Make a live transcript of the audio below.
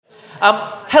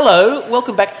Hello,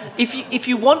 welcome back. If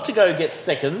you want to go get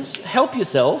seconds, help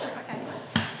yourself.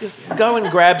 Just go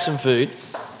and grab some food.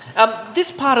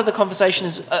 This part of the conversation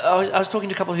is, I was talking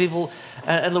to a couple of people,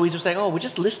 and Louise was saying, we're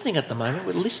just listening at the moment.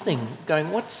 We're listening,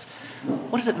 going, what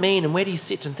does it mean and where do you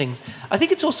sit and things. I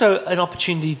think it's also an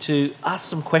opportunity to ask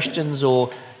some questions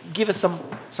or give us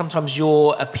sometimes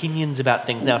your opinions about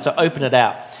things now, so open it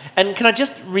out. And can I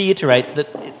just reiterate that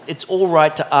it's all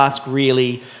right to ask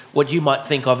really what you might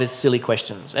think of as silly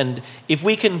questions. And if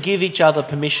we can give each other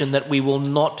permission that we will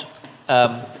not,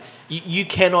 you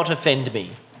cannot offend me.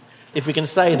 If we can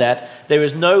say that, there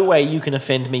is no way you can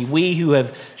offend me. We who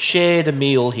have shared a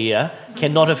meal here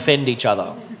cannot offend each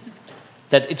other.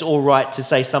 That it's all right to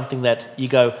say something that you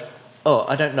go,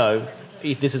 I don't know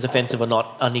if this is offensive or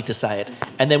not, I need to say it.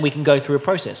 And then we can go through a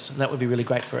process, and that would be really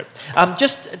great for it.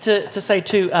 Just to say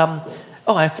too,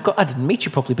 I forgot, I didn't meet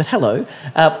you properly, but hello.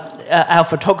 Our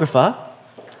photographer.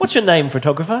 What's your name,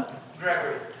 photographer?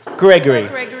 Gregory.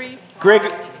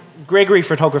 Gregory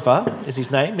Photographer is his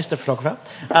name, Mr. Photographer.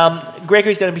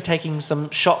 Gregory's going to be taking some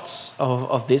shots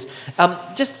of this.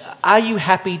 Just, are you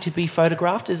happy to be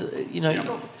photographed? Is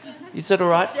that all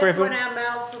right for everyone? When our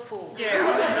mouths are full.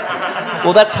 Yeah.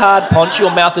 Well, that's hard, Ponch.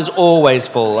 Your mouth is always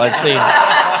full. I've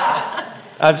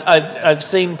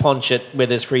seen Ponch where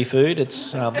there's free food.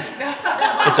 It's a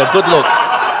good look.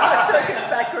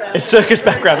 It's circus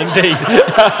background, indeed.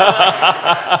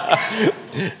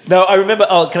 No, I remember...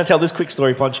 can I tell this quick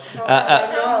story, Ponch?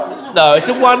 No, it's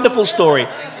a wonderful story.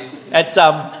 At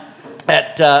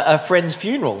a friend's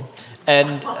funeral,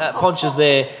 and Ponch is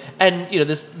there, and,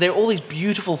 there are all these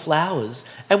beautiful flowers,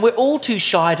 and we're all too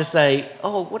shy to say,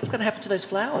 what's going to happen to those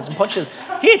flowers? And Ponch says,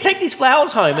 here, take these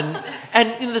flowers home.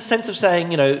 And the sense of saying,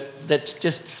 that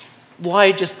just...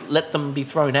 Why just let them be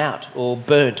thrown out or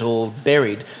burnt or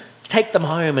buried? Take them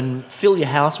home and fill your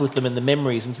house with them and the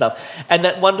memories and stuff. And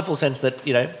that wonderful sense that,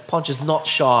 Ponch is not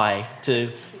shy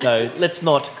to go, let's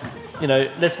not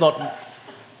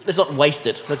waste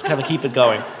it. Let's kind of keep it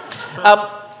going.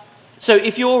 So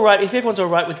if everyone's all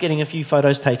right with getting a few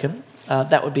photos taken,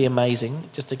 that would be amazing,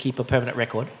 just to keep a permanent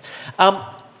record.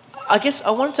 I guess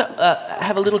I wanted to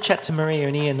have a little chat to Maria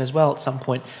and Ian as well at some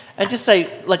point, and just say,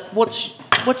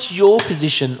 what's your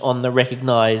position on the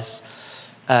Recognise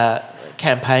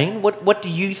campaign? What do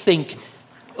you think?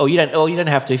 You don't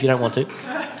have to if you don't want to. She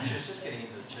was just getting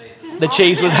into the cheese. The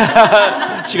cheese was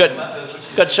she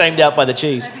got shamed out by the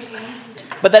cheese.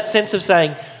 But that sense of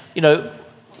saying,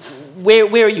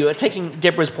 where are you? Taking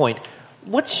Deborah's point,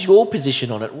 what's your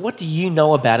position on it? What do you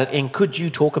know about it, and could you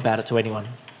talk about it to anyone?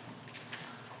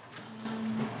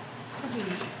 Probably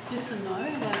yes and no.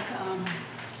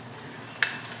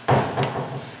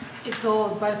 It's all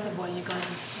both of what you guys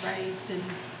have raised, and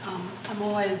I'm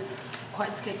always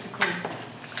quite sceptical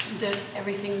that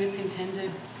everything that's intended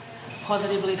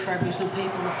positively for Aboriginal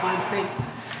people, the fine print,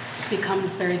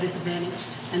 becomes very disadvantaged.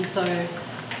 And so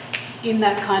in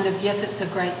that kind of, yes, it's a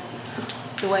great,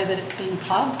 the way that it's being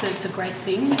plugged, that it's a great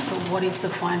thing, but what is the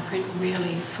fine print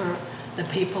really for the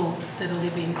people that are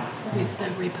living with the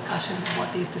repercussions of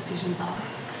what these decisions are?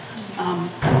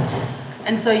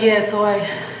 And so, so I,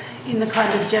 in the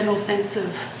kind of general sense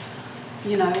of,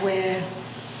 where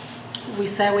we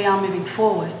say we are moving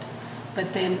forward,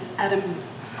 but then Adam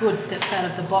Good steps out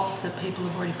of the box that people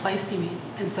have already placed him in,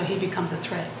 and so he becomes a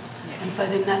threat. And so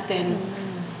then that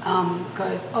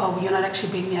goes, you're not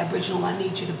actually being the Aboriginal I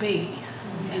need you to be.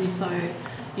 And so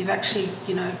you've actually,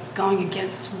 going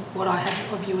against what I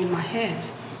have of you in my head.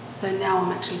 So now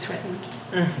I'm actually threatened.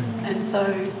 Mm-hmm. And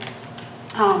so,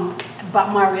 but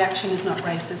my reaction is not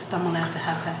racist. I'm allowed to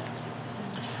have that.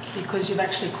 Because you've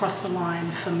actually crossed the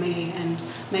line for me and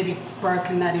maybe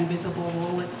broken that invisible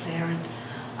wall that's there.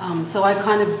 And so I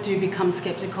kind of do become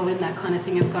sceptical in that kind of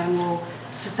thing of going, well,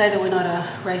 to say that we're not a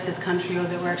racist country or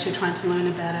that we're actually trying to learn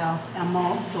about our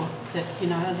mobs or that,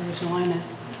 other Aboriginal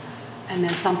owners, and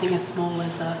then something as small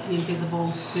as an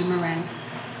invisible boomerang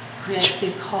creates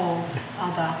this whole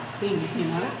other thing,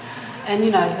 And,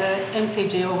 the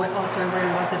MCG, or also where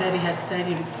it was at Etihad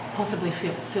Stadium, possibly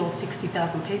fills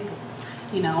 60,000 people,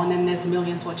 and then there's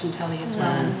millions watching telly as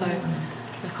well. And so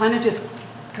we've kind of just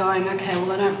going, okay,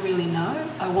 well, I don't really know.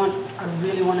 I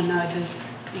really want to know the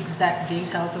exact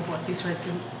details of what this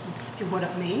what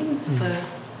it means for,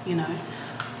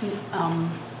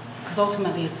 because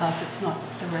ultimately it's us, it's not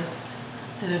the rest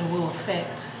that it will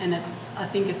affect. And I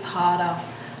think it's harder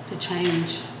to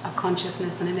change a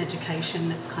consciousness and an education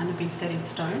that's kind of been set in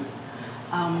stone,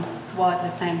 while at the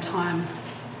same time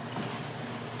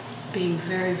being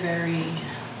very, very,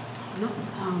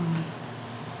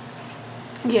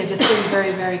 just being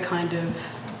very, very kind of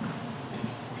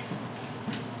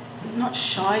not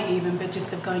shy even, but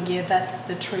just of going, yeah, that's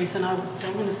the truth, and I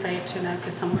don't want to say it too loud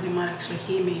because somebody might actually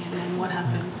hear me, and then what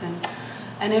happens? And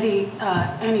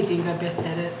Annie Dingo best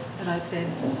said it, that I said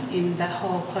in that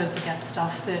whole Close the Gap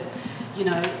stuff, that, you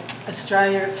know,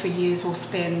 Australia for years will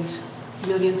spend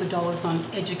millions of dollars on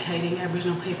educating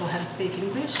Aboriginal people how to speak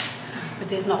English, but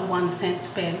there's not 1 cent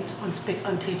spent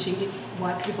on teaching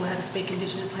white people how to speak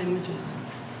Indigenous languages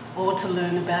or to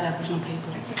learn about Aboriginal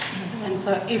people. And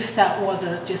so if that was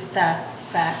just that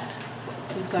fact,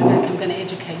 it was going, okay, I'm going to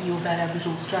educate you about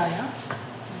Aboriginal Australia,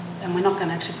 and we're not going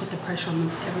to actually put the pressure on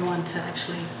everyone to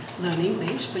actually learn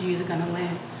English, but you're going to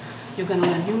learn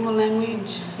Yolngu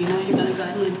language, you know, you're going to go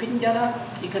and learn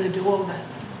Pitjantjatjara, you're going to do all that.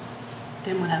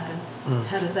 Then what happens?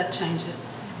 How does that change it?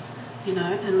 You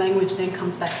know, and language then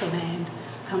comes back to land,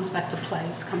 comes back to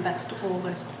place, comes back to all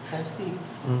those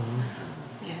things.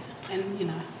 Mm-hmm. Yeah, and you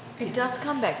know. It does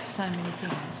come back to so many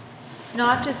things. No,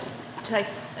 I've just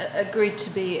agreed to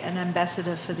be an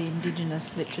ambassador for the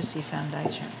Indigenous Literacy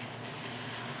Foundation.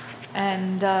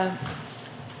 And I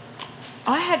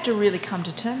had to really come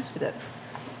to terms with it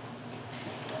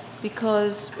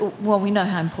because, well, we know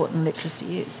how important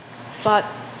literacy is, but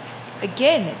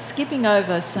again, it's skipping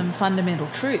over some fundamental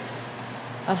truths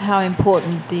of how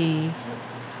important the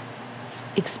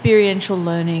experiential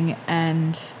learning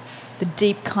and the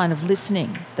deep kind of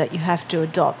listening that you have to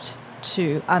adopt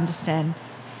to understand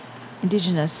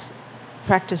Indigenous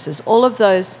practices. All of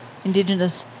those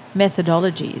Indigenous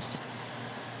methodologies.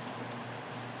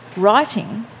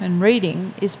 Writing and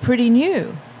reading is pretty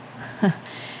new.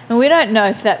 And we don't know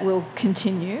if that will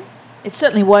continue. It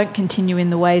certainly won't continue in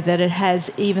the way that it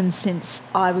has even since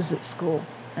I was at school,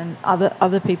 and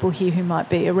other people here who might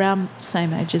be around the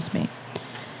same age as me.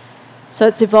 So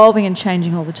it's evolving and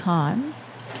changing all the time.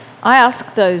 I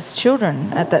asked those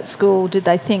children at that school, did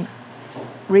they think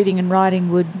reading and writing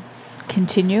would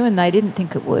continue, and they didn't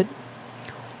think it would.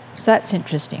 So that's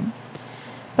interesting.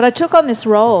 But I took on this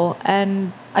role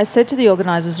and I said to the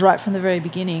organisers right from the very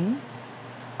beginning,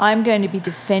 I'm going to be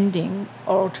defending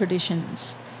oral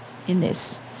traditions in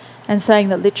this and saying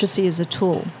that literacy is a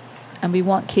tool and we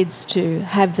want kids to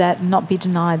have that and not be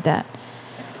denied that.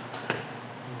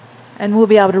 And we'll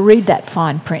be able to read that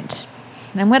fine print.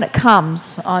 And when it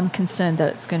comes, I'm concerned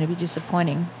that it's going to be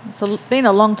disappointing. It's been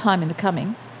a long time in the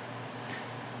coming.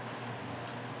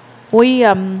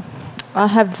 I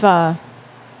have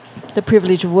the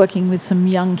privilege of working with some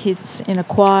young kids in a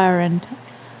choir, and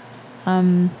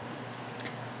a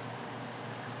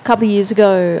couple of years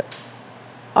ago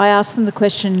I asked them the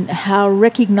question how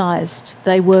recognised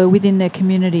they were within their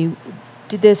community.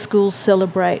 Did their schools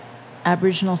celebrate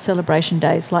Aboriginal celebration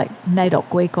days like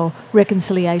NAIDOC Week or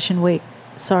Reconciliation Week,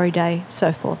 Sorry Day,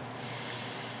 so forth?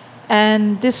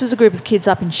 And this was a group of kids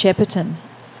up in Shepparton,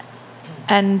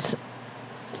 and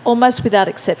almost without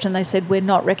exception they said, we're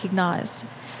not recognised,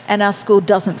 and our school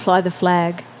doesn't fly the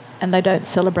flag, and they don't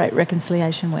celebrate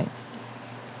Reconciliation Week.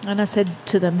 And I said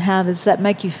to them, how does that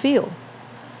make you feel?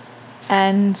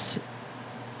 And,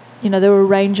 you know, there were a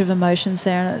range of emotions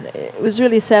there, and it was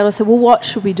really sad. I said, well, what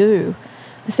should we do?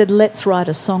 They said, let's write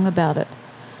a song about it.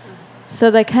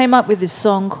 So they came up with this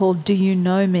song called Do You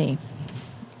Know Me?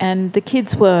 And the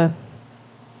kids were,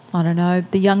 I don't know,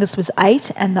 the youngest was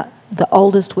 8 and the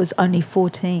oldest was only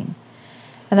 14.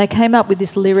 And they came up with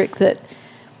this lyric that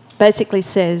basically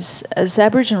says, as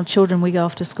Aboriginal children, we go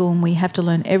off to school and we have to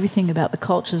learn everything about the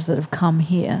cultures that have come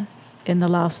here in the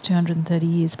last 230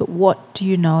 years, but what do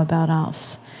you know about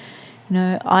us? You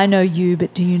know, I know you,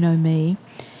 but do you know me?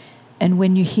 And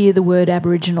when you hear the word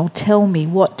Aboriginal, tell me,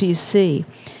 what do you see?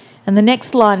 And the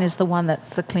next line is the one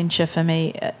that's the clincher for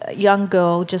me. A young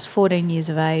girl, just 14 years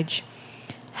of age,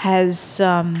 has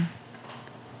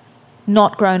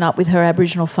not grown up with her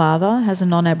Aboriginal father, has a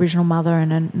non-Aboriginal mother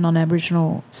and a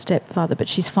non-Aboriginal stepfather, but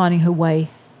she's finding her way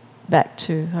back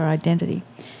to her identity.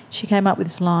 She came up with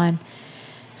this line,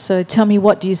 so tell me,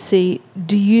 what do you see?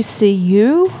 Do you see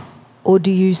you or do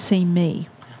you see me?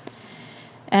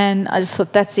 And I just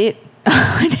thought, that's it.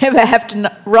 I never have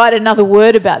to write another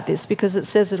word about this because it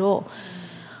says it all.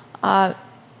 The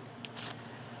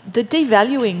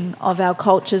devaluing of our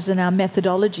cultures and our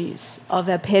methodologies, of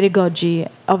our pedagogy,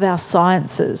 of our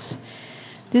sciences,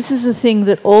 this is a thing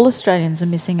that all Australians are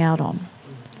missing out on.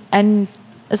 And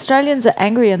Australians are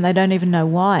angry and they don't even know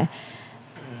why.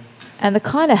 And the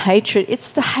kind of hatred, it's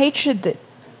the hatred that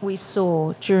we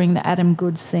saw during the Adam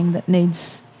Goodes thing that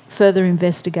needs further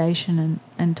investigation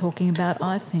and talking about,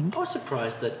 I think. I was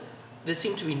surprised that there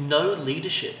seemed to be no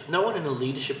leadership, no one in a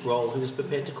leadership role who was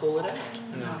prepared to call it out.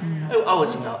 No. I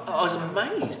was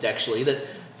amazed, actually, that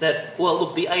that, well,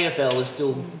 look, the AFL is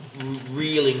still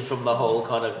reeling from the whole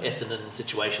kind of Essendon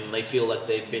situation. They feel like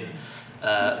they've been,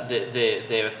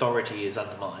 their authority is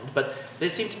undermined. But there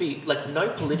seemed to be, like, no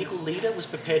political leader was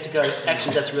prepared to go,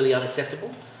 actually, that's really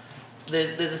unacceptable.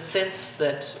 There's a sense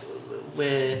that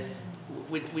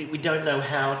we don't know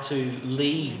how to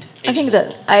lead anymore. I think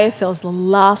that AFL is the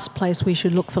last place we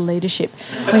should look for leadership.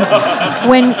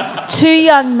 When two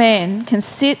young men can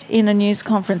sit in a news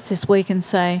conference this week and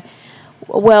say,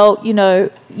 well, you know,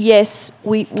 yes,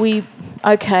 we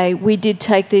did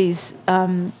take these,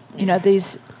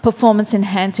 these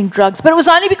performance-enhancing drugs, but it was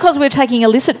only because we were taking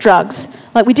illicit drugs.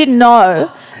 Like, we didn't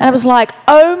know. And it was like,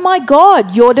 oh, my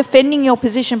God, you're defending your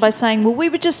position by saying, well, we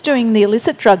were just doing the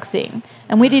illicit drug thing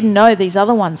and we didn't know these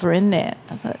other ones were in there.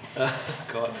 I thought,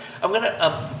 God. I'm going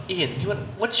to... Ian,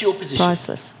 what's your position?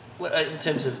 Priceless. In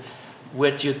terms of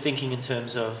what you're thinking in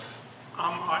terms of...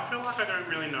 I feel like I don't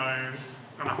really know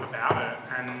enough about it,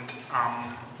 and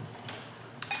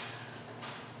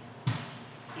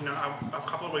a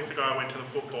couple of weeks ago I went to the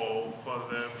football for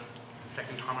the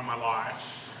second time in my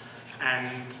life,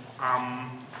 and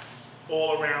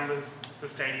all around the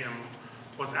stadium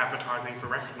was advertising for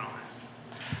Recognise,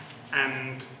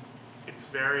 and it's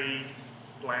very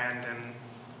bland and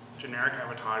generic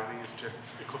advertising. It's just,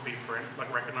 it could be for,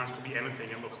 like, Recognise could be anything.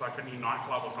 It looks like a new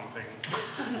nightclub or something.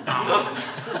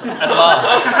 At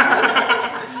last.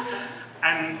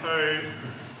 And so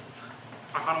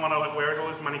I kind of wonder, like, where is all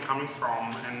this money coming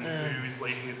from, and who is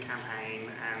leading this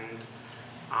campaign, and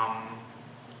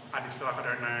I just feel like I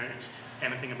don't know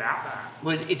anything about that.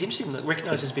 Well, it's interesting that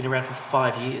Recognise has been around for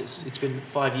 5 years. It's been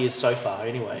 5 years so far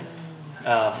anyway.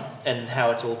 And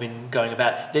how it's all been going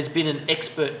about. There's been an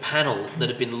expert panel that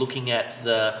have been looking at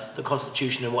the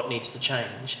Constitution and what needs to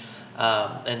change,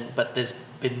 but there's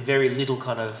been very little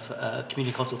kind of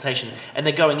community consultation, and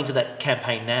they're going into that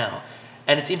campaign now.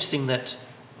 And it's interesting that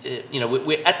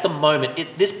we're at the moment,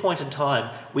 at this point in time,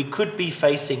 we could be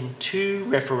facing two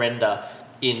referenda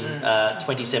in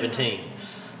 2017.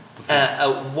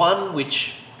 One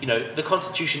which, the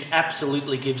Constitution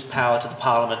absolutely gives power to the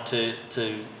Parliament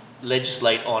to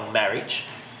legislate on marriage,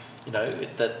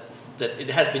 that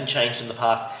it has been changed in the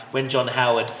past. When John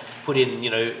Howard put in,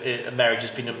 a marriage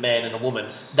between a man and a woman,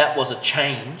 that was a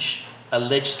change, a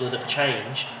legislative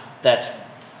change that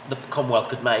the Commonwealth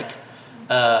could make,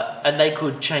 and they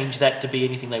could change that to be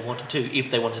anything they wanted to,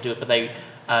 if they wanted to do it, but they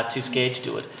are too scared to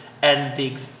do it. And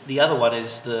the other one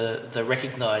is the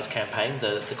Recognise campaign,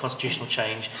 the constitutional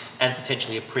change, and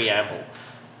potentially a preamble,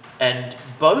 and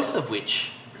both of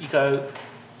which you go,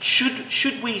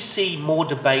 Should we see more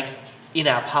debate in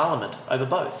our Parliament over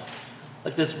both?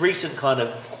 Like this recent kind of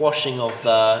quashing of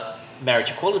the marriage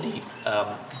equality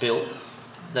bill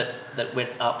that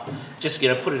went up, just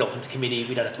put it off into committee,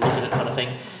 we don't have to look at it kind of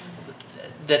thing.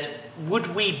 That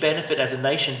would we benefit as a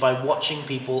nation by watching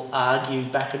people argue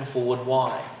back and forward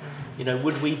why?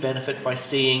 Would we benefit by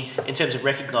seeing, in terms of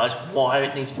Recognise, why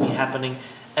it needs to be happening?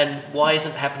 And why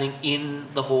isn't it happening in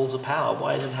the halls of power?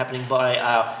 Why isn't it happening by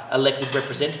our elected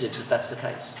representatives, if that's the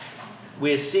case?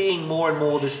 We're seeing more and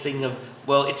more this thing of,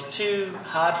 well, it's too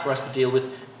hard for us to deal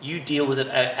with, you deal with it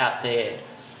out there,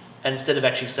 and instead of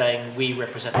actually saying we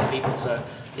represent the people. So,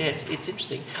 yeah, it's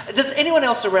interesting. Does anyone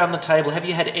else around the table, have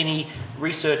you had any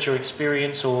research or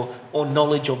experience or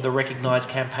knowledge of the Recognise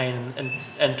campaign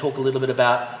and talk a little bit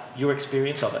about your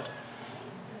experience of it?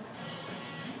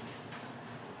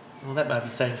 Well, that might be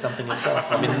saying something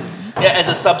itself. I mean, as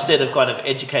a subset of kind of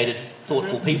educated,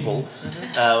 thoughtful people,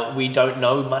 we don't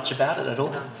know much about it at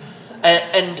all.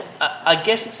 And I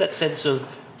guess it's that sense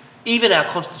of, even our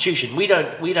Constitution, we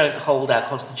don't hold our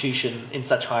Constitution in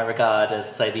such high regard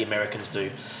as, say, the Americans do.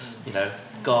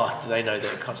 God, do they know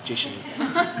their Constitution?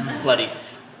 Bloody.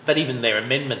 But even their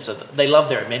amendments, they love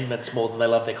their amendments more than they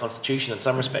love their Constitution in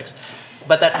some respects.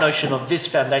 But that notion of this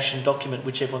foundation document,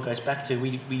 which everyone goes back to,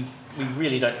 we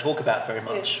really don't talk about very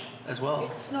much as well.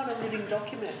 It's not a living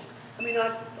document. I mean, I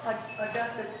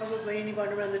doubt that probably anyone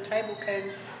around the table can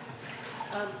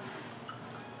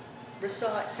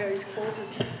recite various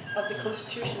clauses of the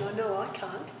Constitution. I know I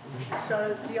can't.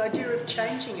 So the idea of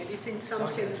changing it is in some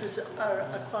senses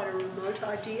quite a remote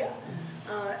idea,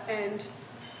 and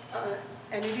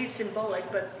it is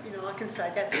symbolic, but I can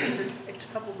say that because it's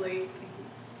probably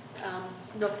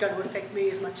not going to affect me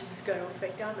as much as it's going to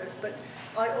affect others. But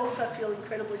I also feel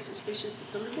incredibly suspicious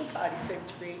that the Liberal Party seem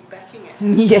to be backing it.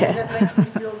 Yeah. And that makes me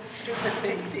feel stupid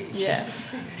and uneasy. Yeah.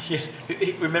 Yes,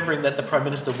 remembering that the Prime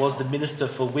Minister was the Minister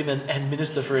for Women and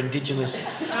Minister for Indigenous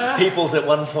Peoples at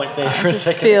one point there for a second.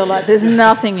 I just feel like there's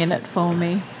nothing in it for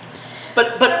me.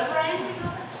 But branding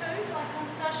of it too, like on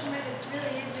social media, it's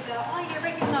really easy to go, oh, you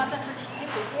recognise Aboriginal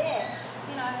people,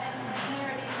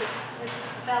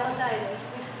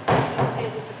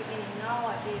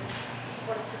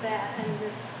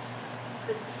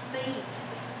 but speed,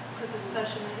 because of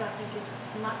social media, I think is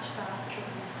much faster.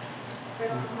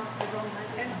 But I might be wrong,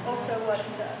 maybe. And also what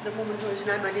the woman whose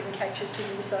name I didn't catch is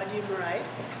sitting beside you, Mairead,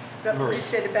 but what Marie. you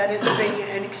said about it being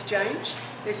an exchange,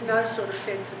 there's no sort of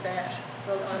sense of that.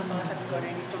 Well, I haven't got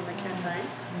any from the campaign.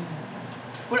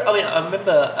 Well, I mean, I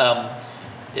remember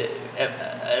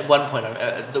at one point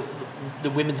the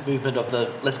women's movement of the,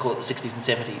 let's call it the 60s and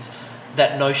 70s,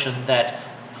 that notion that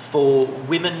for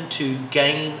women to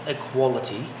gain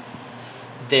equality,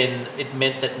 then it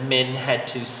meant that men had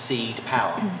to cede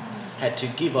power, had to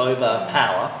give over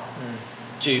power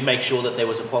to make sure that there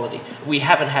was equality. We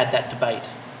haven't had that debate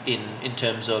in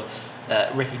terms of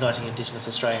recognising Indigenous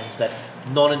Australians, that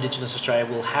non-Indigenous Australia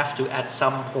will have to at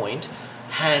some point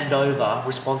hand over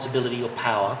responsibility or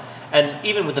power. And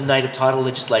even with the native title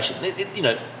legislation,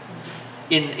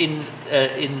 in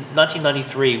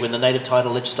 1993, when the native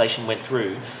title legislation went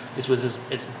through, this was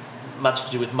as much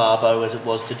to do with Mabo as it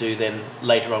was to do then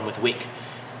later on with WIC.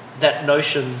 That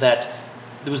notion that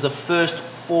there was the first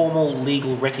formal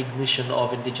legal recognition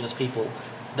of Indigenous people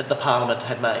that the Parliament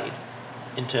had made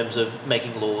in terms of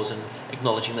making laws and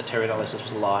acknowledging that terra nullius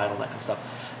was a lie and all that kind of stuff.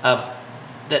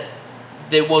 That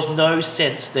there was no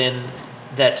sense then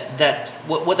that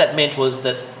what that meant was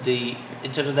that in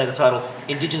terms of native title,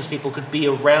 Indigenous people could be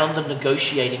around the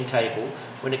negotiating table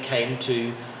when it came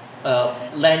to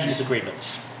land use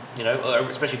agreements,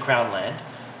 especially Crown land,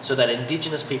 so that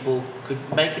Indigenous people could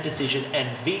make a decision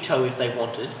and veto, if they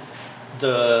wanted,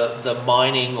 the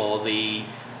mining or the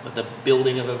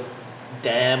building of a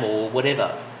dam or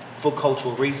whatever for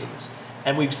cultural reasons.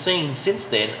 And we've seen since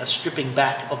then a stripping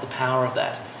back of the power of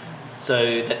that.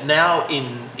 So that now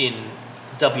in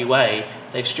WA,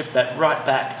 they've stripped that right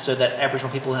back so that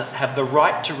Aboriginal people have the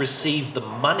right to receive the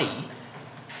money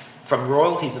from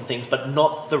royalties and things, but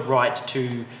not the right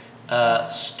to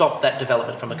stop that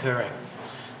development from occurring.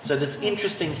 So this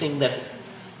interesting thing that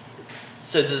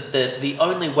the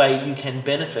only way you can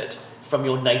benefit from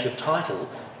your native title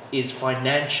is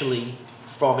financially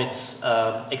from its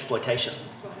exploitation,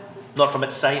 not from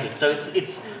its saving. So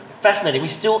it's fascinating. We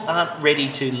still aren't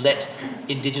ready to let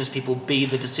Indigenous people be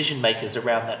the decision makers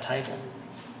around that table.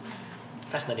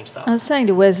 Fascinating stuff. I was saying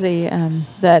to Wesley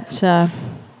that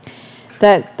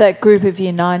group of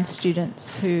Year 9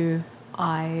 students who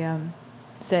I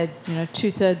said,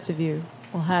 2/3 of you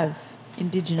will have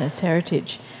Indigenous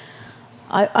heritage.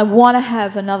 I want to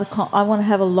have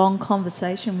a long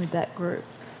conversation with that group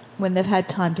when they've had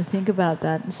time to think about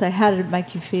that and say, how did it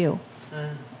make you feel?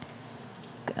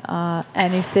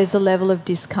 And if there's a level of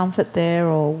discomfort there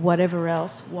or whatever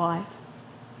else, why?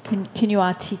 Can you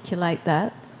articulate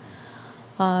that?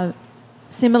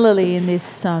 Similarly, in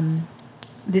this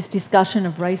discussion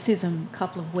of racism a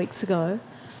couple of weeks ago,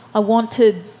 I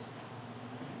wanted,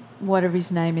 whatever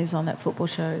his name is on that football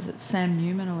show, is it Sam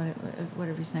Newman or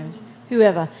whatever his name is?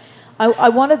 Whoever. I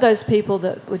wanted those people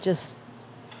that were just,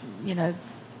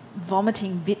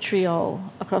 vomiting vitriol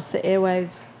across the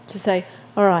airwaves to say,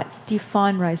 all right,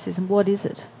 define racism. What is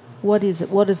it? What is it?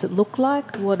 What does it look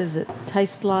like? What does it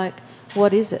taste like?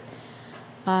 What is it?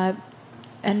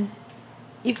 And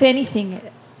if anything,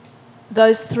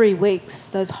 those 3 weeks,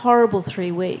 those horrible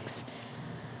 3 weeks,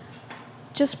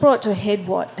 just brought to a head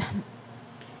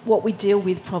what we deal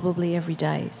with probably every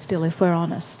day still, if we're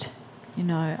honest.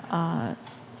 I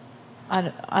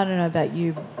don't know about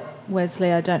you,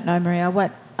 Wesley. I don't know, Marie. I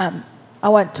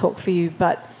won't talk for you,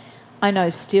 but I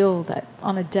know still that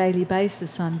on a daily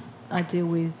basis I deal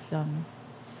with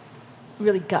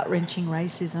really gut-wrenching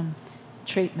racism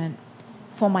treatment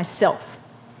for myself,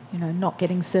 not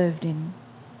getting served in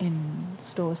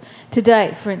stores.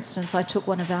 Today, for instance, I took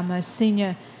one of our most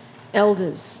senior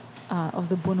elders of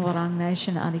the Bunurong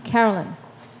Nation, Auntie Carolyn,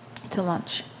 to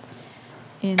lunch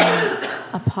in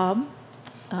a pub,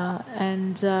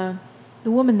 and the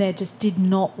woman there just did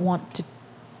not want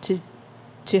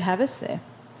to have us there.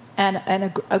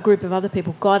 And a group of other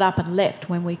people got up and left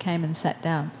when we came and sat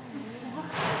down.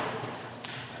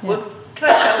 Yeah. Well, can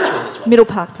I challenge you on this one? Middle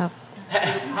Park Pub.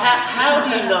 How do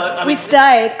you know? We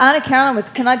stayed. Auntie Carolyn was,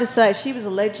 can I just say, she was a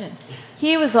legend.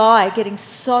 Here was I getting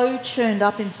so churned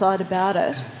up inside about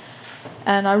it.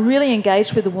 And I really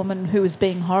engaged with a woman who was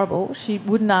being horrible. She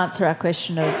wouldn't answer our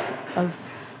question of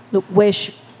look,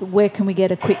 where can we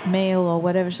get a quick meal or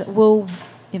whatever. She said, well,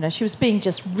 she was being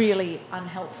just really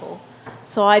unhelpful.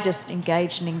 So I just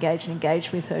engaged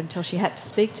with her until she had to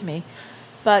speak to me.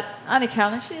 But Auntie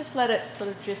Carolyn, she just let it sort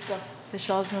of drift off the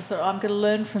shoulders, and I thought, I'm going to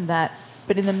learn from that.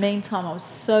 But in the meantime, I was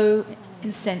so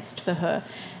incensed for her.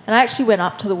 And I actually went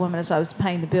up to the woman as I was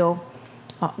paying the bill.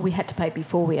 We had to pay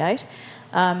before we ate.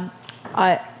 I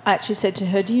actually said to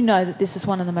her, do you know that this is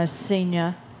one of the most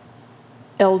senior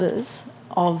elders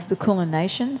of the Kulin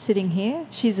Nation sitting here?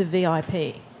 She's a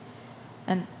VIP.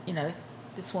 And, you know,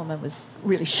 this woman was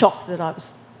really shocked that I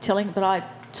was telling, but I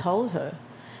told her.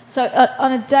 So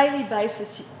on a daily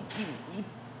basis, you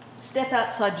step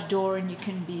outside your door and you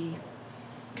can be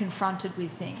confronted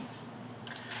with things.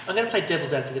 I'm going to play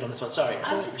devil's advocate on this one. Sorry.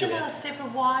 I was just going to ask Deborah,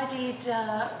 why did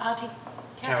Auntie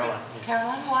Caroline, yeah.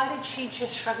 Caroline, why did she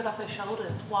just shrug it off her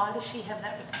shoulders? Why does she have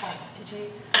that response?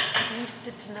 I'm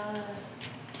interested to know.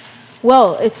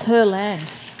 Well, it's her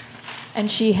land,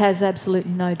 and she has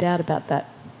absolutely no doubt about that.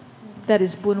 That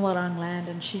is Bunwarang land,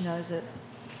 and she knows it.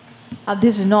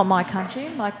 This is not my country.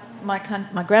 My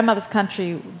grandmother's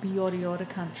country would be Yorta Yorta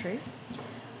country.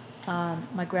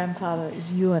 My grandfather is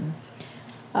Yuan.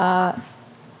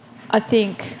 I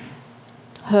think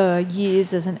her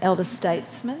years as an elder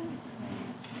statesman,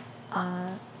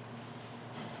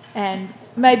 and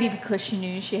maybe because she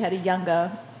knew she had a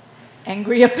younger,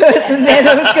 angrier person there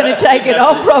that was going to take it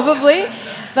on probably,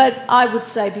 but I would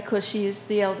say because she is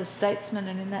the elder statesman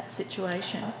and in that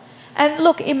situation. And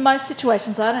look, in most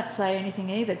situations I don't say anything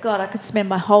either. God, I could spend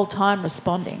my whole time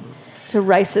responding to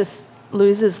racist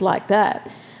losers like that,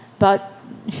 but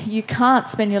you can't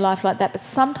spend your life like that. But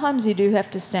sometimes you do have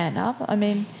to stand up. I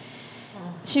mean,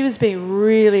 she was being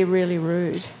really, really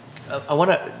rude. I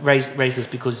want to raise this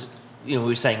because, you know,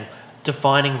 we were saying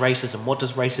defining racism. What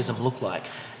does racism look like?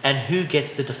 And who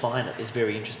gets to define it is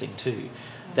very interesting too.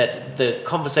 That the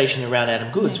conversation around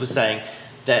Adam Goodes was saying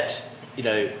that, you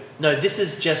know, no, this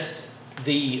is just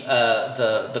the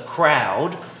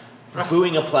crowd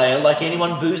booing a player like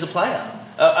anyone boos a player.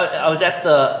 I was at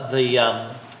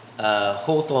the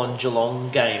Hawthorn Geelong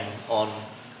game on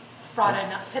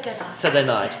Saturday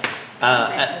night.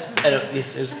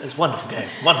 Yes, it was a wonderful game.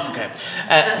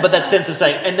 But that sense of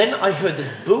saying, and then I heard this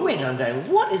booing, and I'm going,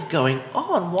 what is going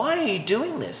on? Why are you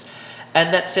doing this?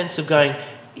 And that sense of going,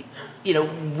 you know,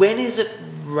 when is it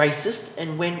racist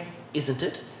and when isn't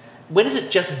it? When is it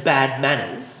just bad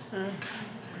manners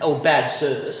or bad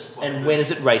service, and when is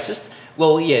it racist?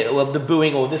 Well, the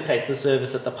booing, or in this case, the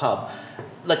service at the pub.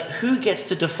 Like, who gets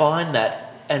to define that?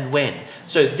 And when?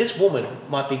 So this woman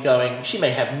might be going, she may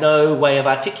have no way of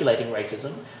articulating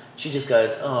racism. She just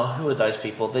goes, oh, who are those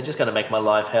people? They're just going to make my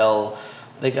life hell.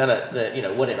 They're going to, you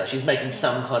know, whatever. She's making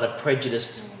some kind of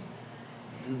prejudiced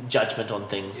judgment on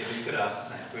things. Yeah, but you could ask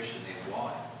the same question then,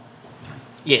 why?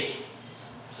 Yes.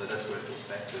 So that's where it gets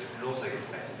back to. It also gets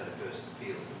back to that a person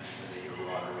feels and whether you're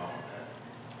right or wrong.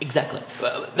 Exactly.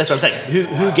 That's what I'm saying.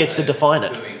 Who gets to define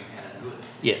it?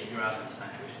 Yeah. You're asking the same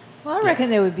question. Well, I reckon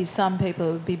there would be some people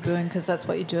who would be booing because that's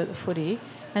what you do at the footy,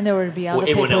 and there would be other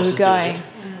people who are going,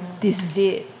 this is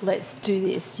it, let's do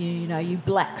this, you know, you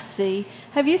Black Sea.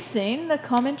 Have you seen the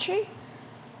commentary?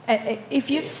 If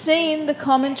you've seen the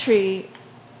commentary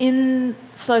in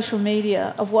social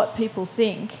media of what people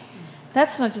think,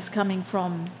 that's not just coming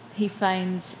from he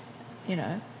feigns, you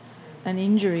know, an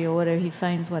injury or whatever, he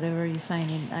feigns whatever you feign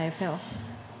in AFL.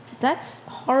 That's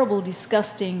horrible,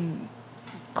 disgusting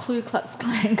Ku Klux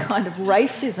Klan kind of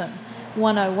racism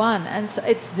 101, and so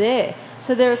it's there.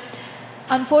 So there,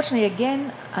 unfortunately,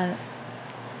 again,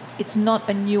 it's not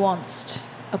a nuanced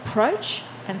approach,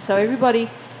 and so everybody,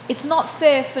 it's not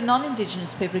fair for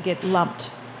non-Indigenous people to get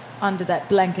lumped under that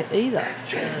blanket either.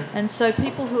 And so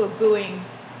people who are booing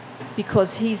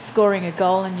because he's scoring a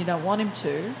goal and you don't want him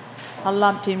to are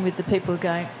lumped in with the people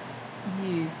going,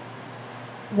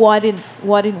 why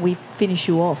didn't we finish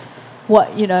you off?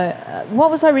 What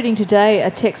was I reading today?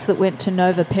 A text that went to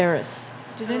Nova Peris.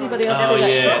 Did anybody else see that? Oh,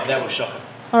 yeah, text? that was shocking.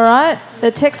 All right,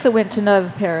 the text that went to Nova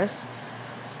Peris,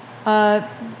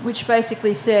 which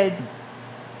basically said,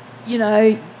 you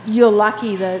know, you're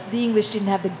lucky that the English didn't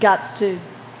have the guts to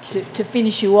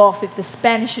finish you off. If the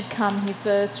Spanish had come here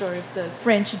first, or if the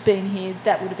French had been here,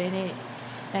 that would have been it.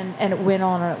 And it went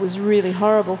on, and it was really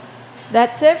horrible.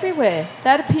 That's everywhere.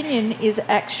 That opinion is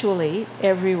actually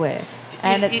everywhere.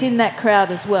 And it's in that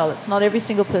crowd as well. It's not every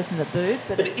single person that booed,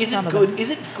 but it's some of them. Is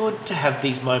it good to have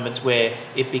these moments where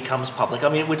it becomes public? I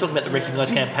mean, we're talking about the Recognise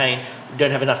campaign. We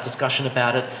don't have enough discussion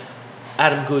about it.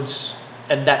 Adam Goodes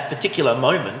and that particular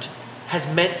moment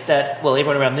has meant that, well,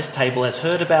 everyone around this table has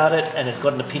heard about it and has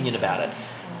got an opinion about it.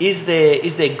 Is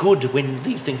there good when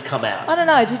these things come out? I don't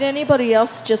know. Did anybody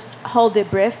else just hold their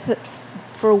breath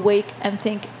for a week and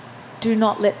think, do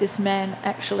not let this man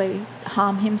actually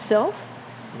harm himself?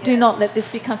 Yeah. Do not let this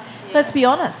become... Yeah. Let's be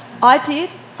honest. I did.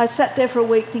 I sat there for a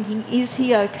week thinking, is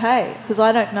he okay? Because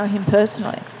I don't know him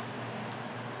personally.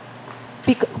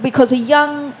 Because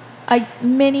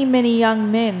many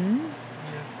young men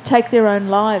take their own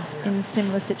lives in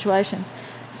similar situations.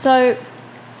 So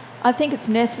I think it's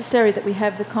necessary that we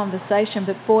have the conversation,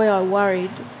 but boy, I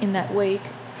worried in that week.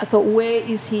 I thought, where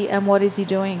is he and what is he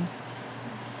doing?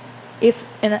 If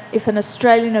an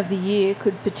Australian of the Year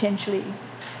could potentially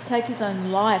take his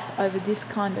own life over this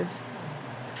kind of...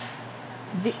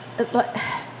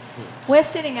 we're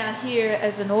sitting out here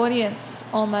as an audience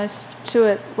almost to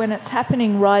it when it's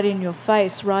happening right in your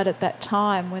face, right at that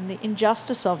time, when the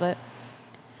injustice of it...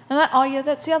 And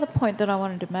that's the other point that I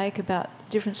wanted to make about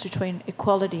the difference between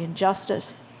equality and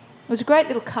justice. There was a great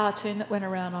little cartoon that went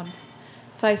around on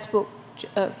Facebook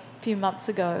a few months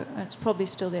ago, and it's probably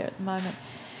still there at the moment,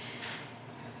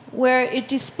 where it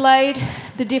displayed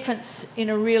the difference in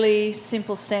a really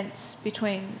simple sense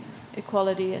between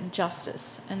equality and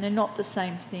justice, and they're not the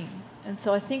same thing. And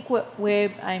so I think what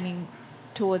we're aiming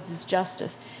towards is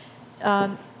justice.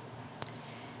 The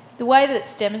way that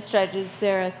it's demonstrated is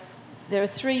there are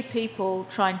three people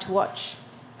trying to watch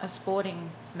a sporting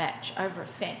match over a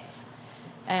fence,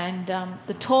 and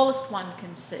the tallest one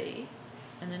can see,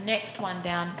 and the next one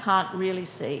down can't really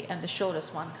see, and the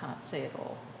shortest one can't see at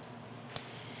all.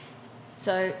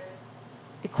 So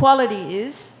equality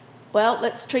is, well,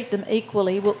 let's treat them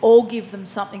equally. We'll all give them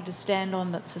something to stand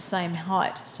on that's the same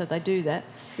height. So they do that.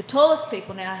 The tallest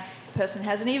people now, the person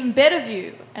has an even better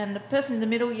view. And the person in the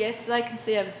middle, yes, they can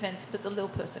see over the fence, but the little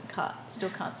person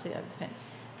still can't see over the fence.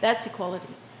 That's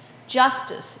equality.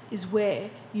 Justice is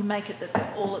where you make it that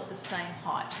they're all at the same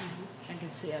height and can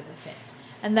see over the fence.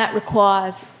 And that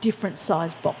requires different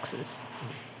size boxes.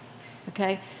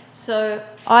 Okay? So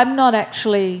I'm not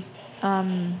actually...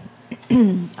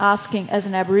 asking as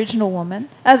an Aboriginal woman.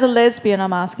 As a lesbian,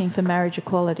 I'm asking for marriage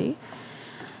equality.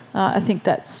 I think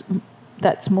that's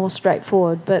more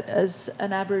straightforward. But as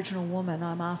an Aboriginal woman,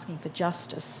 I'm asking for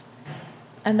justice.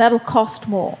 And that'll cost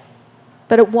more.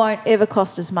 But it won't ever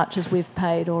cost as much as we've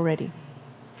paid already.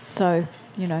 So,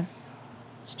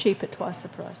 it's cheap at twice the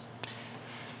price.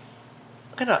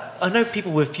 I know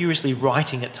people were furiously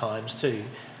writing at times too.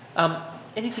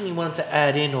 Anything you wanted to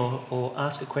add in or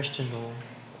ask a question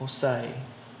or say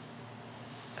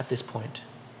at this point?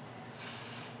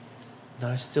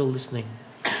 No, still listening.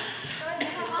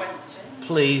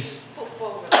 Please.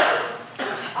 Football.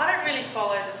 I don't really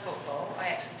follow the football. I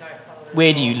actually don't follow the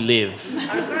Where do you live?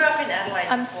 I grew up in Adelaide.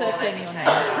 I'm circling your name.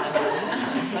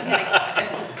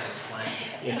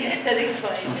 Yeah, that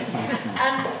explains it.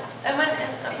 And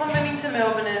upon moving to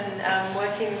Melbourne and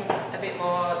working a bit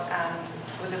more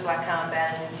with the Black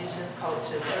Armband and Indigenous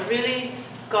cultures, I really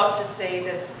got to see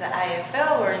that the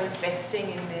AFL were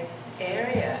investing in this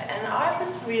area, and I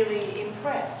was really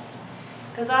impressed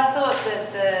because I thought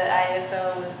that the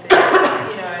AFL was this,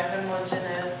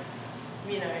 homogenous,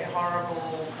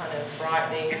 horrible kind of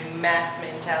frightening mass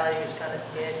mentality, which kind of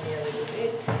scared me a little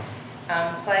bit,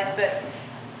 place, but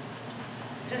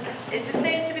it just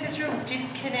seems to be this real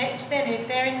disconnect then. If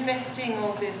they're investing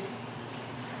all these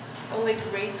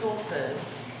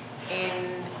resources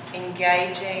in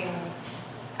engaging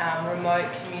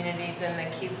remote communities and the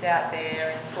kids out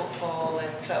there in football and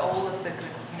for all of the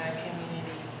good, community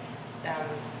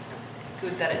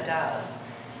good that it does,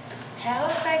 how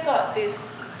have they got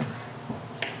this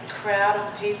crowd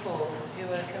of people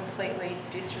who are completely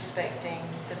disrespecting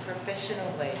the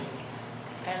professional league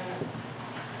and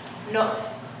not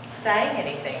saying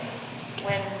anything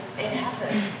when it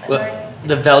happens? Well,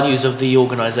 the values of the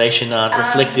organisation aren't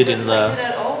reflected in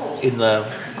the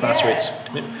grassroots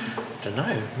commitment. I don't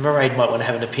know. Mairead might want to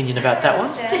have an opinion about that one.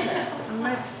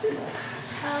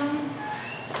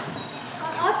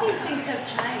 I think things have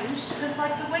changed because,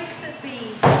 like the week that the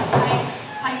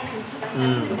APINs,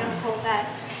 we're going to call that.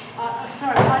 I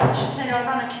should tell you, I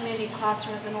run a community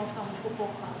classroom at the North Melbourne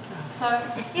Football Club. So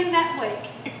in that week,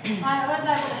 I was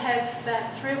able to have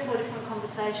about 3 or 4 different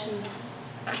conversations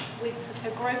with a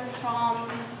group from,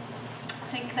 I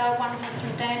think one was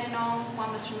from Dandenong,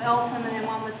 one was from Eltham, and then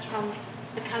one was from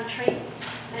the country.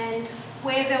 And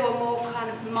where there were more kind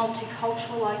of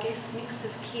multicultural, I guess, mix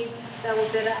of kids, they were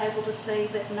better able to see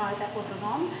that no, that wasn't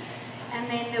on. And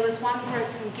then there was one group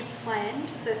from Gippsland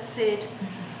that said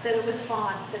that it was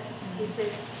fine, that he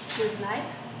said he was an ape.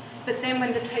 But then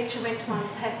when the teacher went to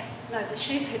unpack,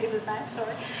 she said it was an ape,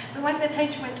 sorry. But when the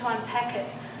teacher went to unpack it,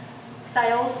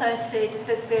 they also said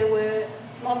that there were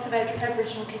lots of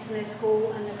Aboriginal kids in their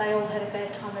school and that they all had a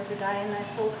bad time every day, and they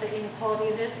thought that inequality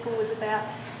in their school was about,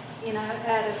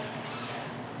 out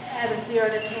of 0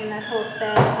 to 10, they thought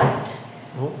about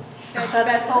 8. Ooh. So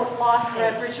they thought life for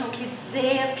Aboriginal kids,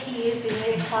 their peers in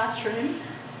their classroom,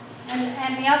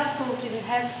 and the other schools didn't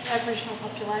have Aboriginal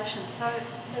population. So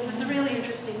it was a really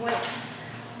interesting week.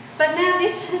 But now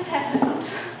this has happened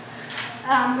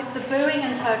with the booing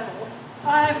and so forth.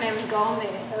 I haven't even gone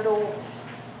there at all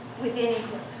with any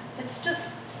group. It's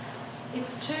just,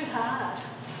 it's too hard.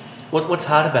 What's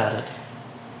hard about it?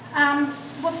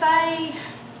 Well, I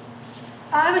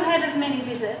haven't had as many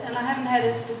visit and I haven't had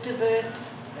as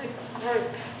diverse a group,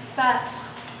 but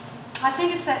I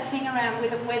think it's that thing around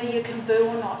whether you can boo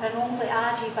or not, and all the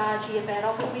argy-bargy about,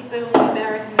 oh, but we boo in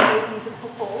America and we do things in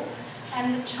football,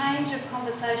 and the change of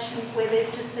conversation where there's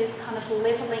just these kind of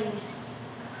levelling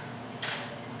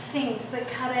things that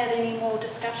cut out any more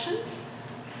discussion.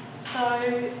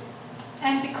 So,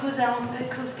 and because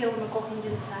Gillon McLaughlin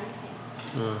didn't say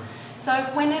anything. So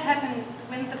when it happened,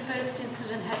 when the first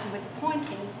incident happened with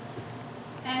pointing,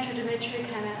 Andrew Demetriou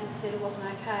came out and said it wasn't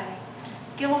okay.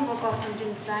 Gillon McLaughlin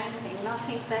didn't say anything, and I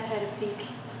think that had a big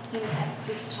impact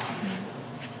this time.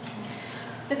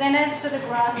 But then as for the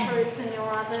grassroots and your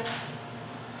other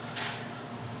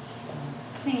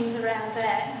things around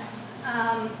that,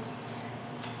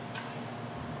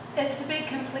 it's a bit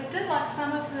conflicted. Like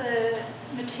some of the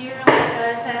material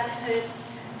that goes out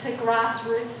to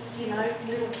grassroots, you know,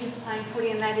 little kids playing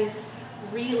footy, and that is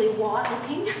really white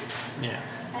looking. Yeah.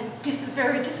 And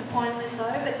very disappointingly so,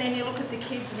 but then you look at the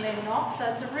kids and they're not, so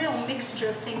it's a real mixture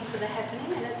of things that are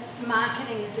happening, and it's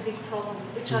marketing is a big problem,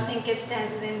 which I think gets down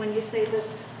to then when you see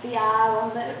the R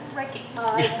on the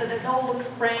recognise that it all looks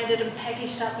branded and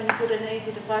packaged up and good and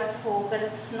easy to vote for, but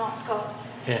it's not got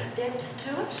depth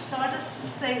to it. So I just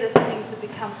see that things have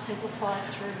become simplified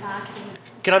through marketing.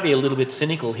 Can I be a little bit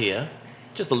cynical here?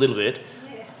 Just a little bit.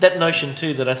 Yeah. That notion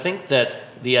too that I think that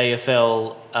the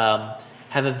AFL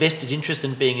have a vested interest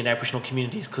in being in Aboriginal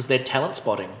communities because they're talent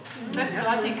spotting. That's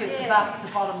I think it's about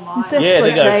the bottom line. It's Yeah,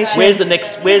 they go. exploitation. Where's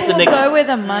the next? Go where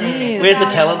the money is. Where's the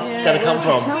talent going to come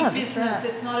from? Good business.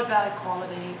 It's not about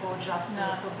equality or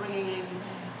justice or bringing in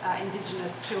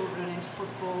Indigenous children into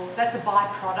football. That's a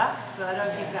byproduct, but I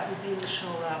don't think that was the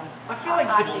initial. I feel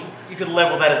like you could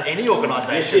level that at any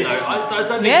organisation, though. I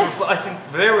don't think. I think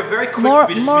we're very quick to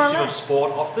be dismissive of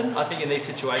sport often. I think in these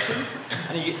situations,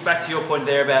 and you get back to your point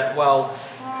there about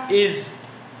is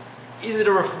it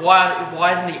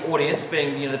why isn't the audience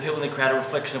being the people in the crowd a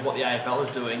reflection of what the AFL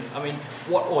is doing? I mean,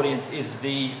 what audience is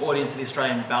the audience of the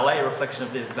Australian Ballet a reflection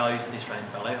of the values of the Australian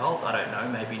Ballet holds? I don't know,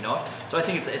 maybe not. So I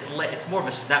think it's more of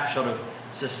a snapshot of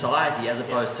society as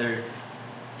opposed to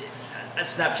a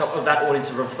snapshot of that audience,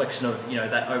 a reflection of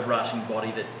that overarching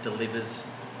body that delivers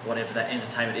whatever that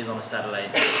entertainment is on a Saturday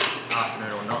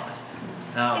afternoon or night.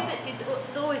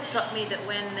 It's always struck me that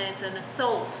when there's an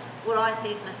assault, what I see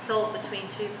is an assault between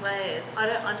two players. I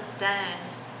don't understand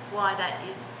why that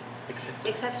is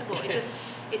acceptable. Yeah.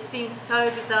 It seems so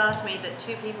bizarre to me that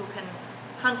two people can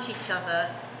punch each other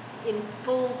in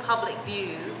full public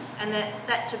view, and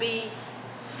that to be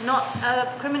not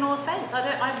a criminal offence.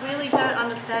 I really don't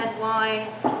understand why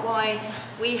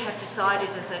we have decided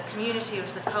as a community or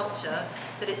as a culture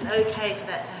that it's okay for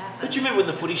that to happen. But you remember when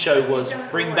the footy show was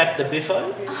Bring Back the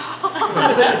Biffo? They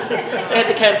had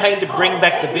the campaign to bring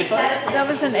back the Biffo. That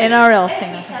was an NRL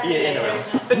thing, I think. Yeah,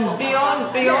 NRL. But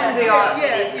beyond the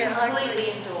it's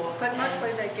completely endorsed. But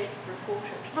mostly they get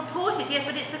reported. Reported, yeah,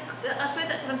 but I suppose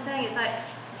that's what I'm saying, is like,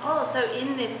 so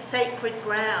in this sacred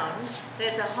ground,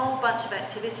 there's a whole bunch of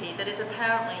activity that is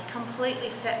apparently completely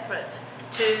separate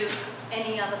to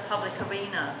any other public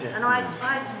arena. Yeah. And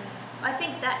I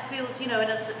think that feels,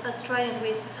 as Australians,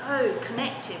 we're so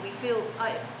connected. We feel,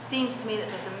 it seems to me that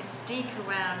there's a mystique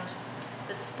around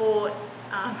the sport,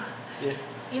 a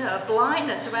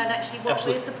blindness around actually what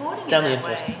we're supporting in that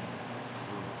way.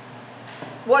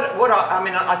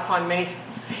 I find many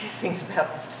things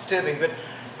about this disturbing, but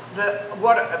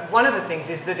one of the things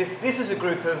is that if this is a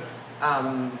group of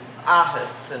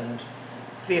artists and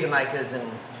theatre makers and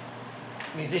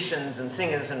musicians and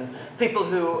singers and people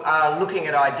who are looking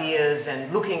at ideas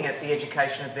and looking at the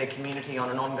education of their community on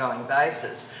an ongoing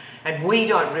basis, and we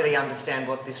don't really understand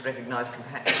what this recognised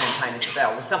campaign is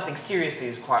about, well, something seriously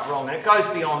is quite wrong, and it goes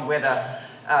beyond whether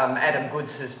Adam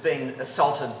Goodes has been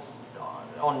assaulted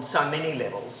on so many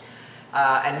levels,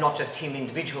 and not just him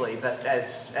individually, but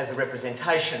as a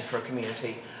representation for a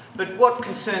community. But what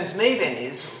concerns me then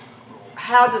is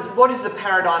what is the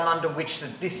paradigm under which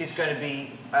this is going to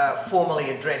be formally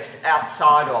addressed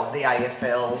outside of the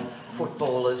AFL,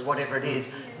 footballers, whatever it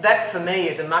is? That for me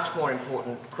is a much more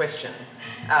important question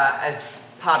as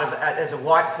a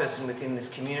white person within this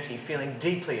community, feeling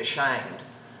deeply ashamed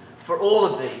for all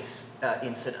of these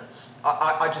incidents.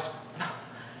 I just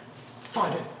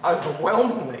find it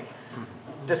overwhelmingly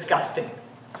disgusting.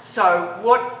 So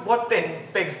what then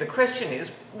begs the question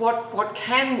is, what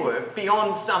can work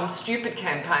beyond some stupid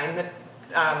campaign that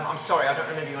I'm sorry, I don't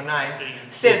remember your name,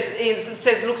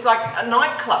 says looks like a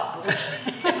nightclub, which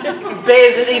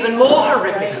bears an even more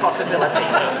horrific possibility,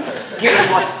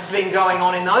 given what's been going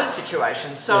on in those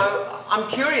situations. So I'm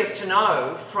curious to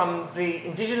know from the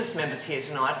Indigenous members here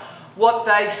tonight what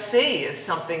they see as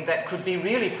something that could be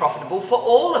really profitable for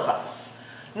all of us,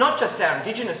 not just our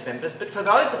Indigenous members, but for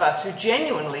those of us who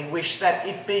genuinely wish that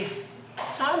it be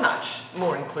so much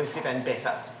more inclusive and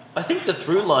better. I think the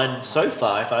through line so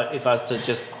far, if I was to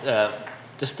just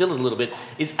distill it a little bit,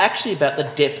 is actually about the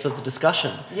depth of the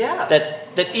discussion. Yeah.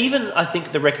 That even, I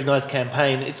think, the Recognise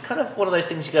campaign, it's kind of one of those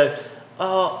things you go,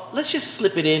 oh, let's just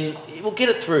slip it in, we'll get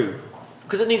it through,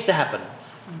 because it needs to happen.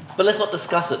 But let's not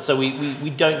discuss it, so we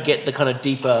don't get the kind of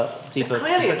deeper... But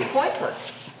clearly it's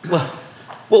pointless.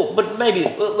 Well, but maybe,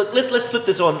 let's flip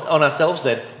this on ourselves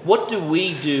then. What do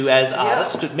we do as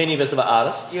artists? Many of us are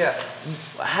artists. Yeah.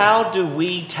 How do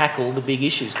we tackle the big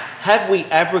issues? Have we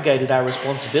abrogated our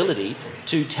responsibility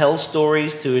to tell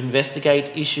stories, to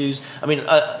investigate issues? I mean,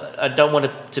 I don't want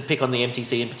to pick on the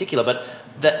MTC in particular, but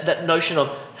that notion of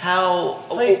how...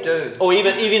 Please do. Or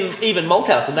even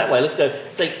Malthouse in that way. Let's go.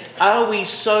 It's like, are we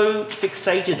so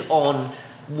fixated on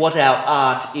what our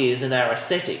art is and our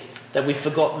aesthetic that we've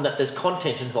forgotten that there's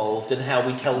content involved and how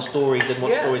we tell stories and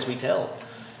what stories we tell?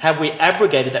 Have we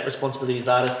abrogated that responsibility as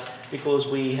artists because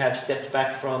we have stepped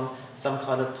back from some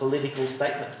kind of political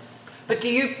statement? But do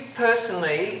you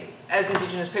personally, as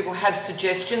Indigenous people, have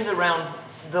suggestions around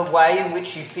the way in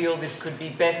which you feel this could be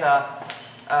better,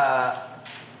 I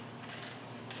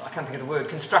can't think of the word,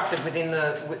 constructed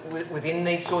within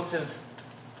these sorts of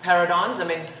paradigms? I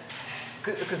mean,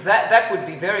 because that would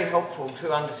be very helpful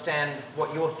to understand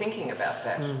what you're thinking about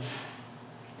that.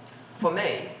 For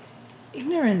me.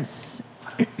 Ignorance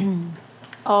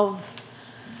of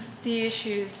the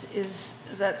issues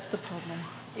that's the problem.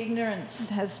 Ignorance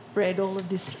has bred all of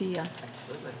this fear.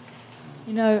 Absolutely.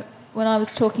 You know, when I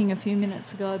was talking a few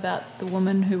minutes ago about the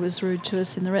woman who was rude to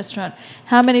us in the restaurant,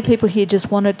 how many people here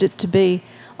just wanted it to be,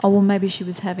 oh, well, maybe she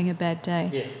was having a bad day.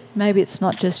 Yeah. Maybe it's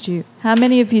not just you. How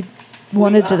many of you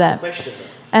wanted to that? Question,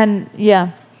 and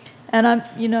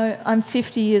I'm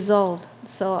 50 years old,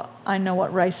 so I know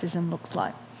what racism looks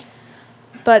like.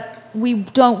 But we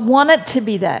don't want it to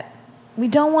be that. We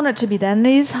don't want it to be that, and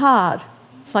it is hard.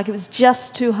 It's like it was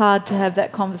just too hard to have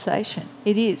that conversation.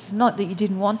 It is, not that you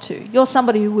didn't want to. You're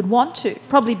somebody who would want to,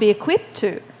 probably be equipped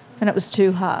to, and it was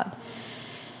too hard.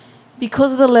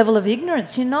 Because of the level of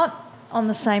ignorance, you're not on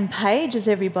the same page as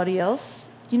everybody else.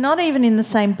 You're not even in the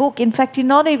same book. In fact, you're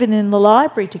not even in the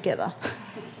library together.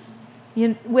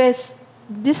 It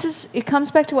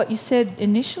comes back to what you said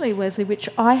initially, Wesley, which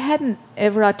I hadn't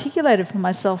ever articulated for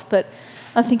myself, but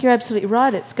I think you're absolutely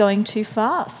right. It's going too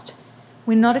fast.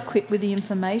 We're not equipped with the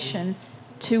information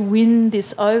to win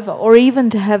this over or even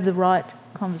to have the right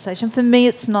conversation. For me,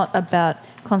 it's not about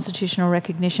constitutional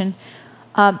recognition.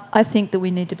 I think that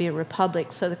we need to be a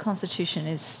republic, so the Constitution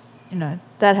is,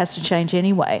 that has to change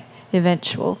anyway.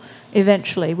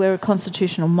 Eventually, we're a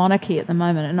constitutional monarchy at the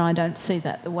moment, and I don't see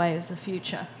that the way of the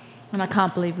future, and I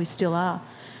can't believe we still are.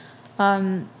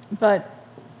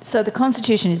 So the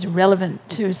Constitution is relevant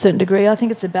to a certain degree. I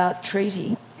think it's about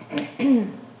treaty.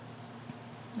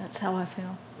 That's how I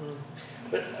feel.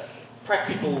 But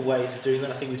practical ways of doing that,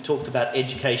 I think we've talked about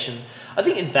education. I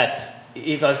think, in fact,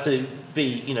 if I was to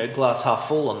be, glass half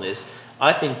full on this,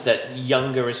 I think that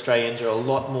younger Australians are a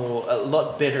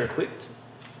lot better equipped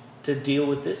to deal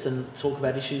with this and talk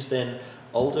about issues than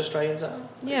older Australians are.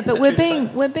 Yeah, but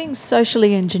we're being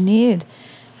socially engineered.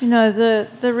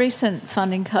 The recent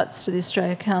funding cuts to the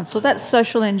Australia Council, that's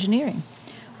social engineering.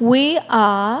 We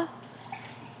are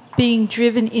being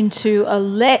driven into a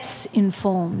less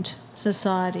informed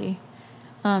society,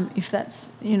 if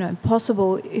that's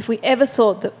possible. If we ever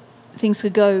thought that things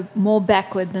could go more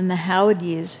backward than the Howard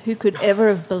years, who could ever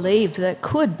have believed that it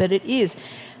could? But it is.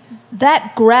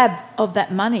 That grab of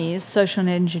that money is social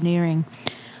engineering.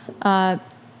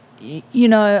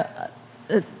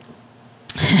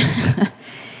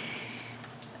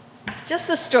 Just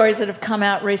the stories that have come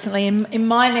out recently in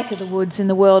my neck of the woods in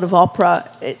the world of opera,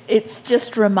 it's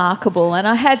just remarkable. And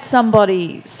I had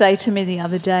somebody say to me the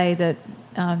other day that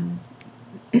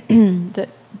that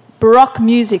Baroque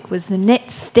music was the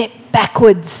next step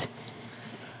backwards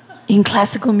in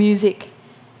classical music.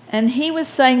 And he was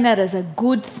saying that as a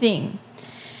good thing.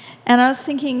 And I was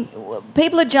thinking,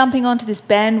 people are jumping onto this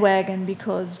bandwagon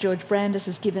because George Brandis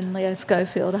has given Leo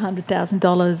Schofield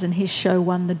 $100,000 and his show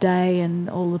won the day and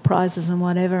all the prizes and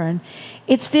whatever. And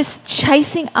it's this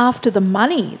chasing after the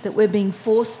money that we're being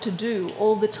forced to do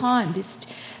all the time.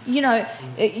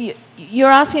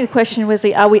 You're asking the question,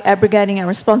 Wesley, are we abrogating our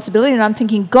responsibility? And I'm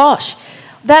thinking, gosh,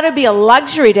 That'd be a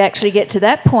luxury to actually get to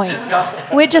that point.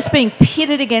 We're just being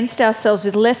pitted against ourselves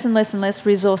with less and less and less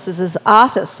resources as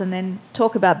artists, and then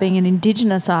talk about being an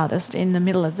Indigenous artist in the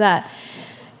middle of that,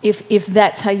 if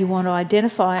that's how you want to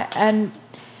identify. And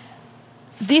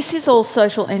this is all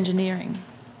social engineering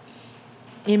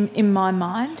in my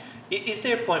mind. Is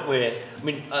there a point where, I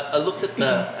mean, I looked at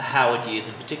the Howard years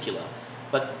in particular,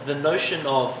 but the notion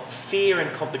of fear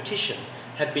and competition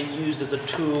had been used as a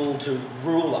tool to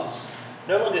rule us.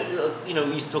 No longer,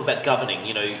 we used to talk about governing,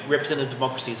 representative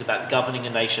democracy is about governing a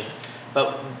nation,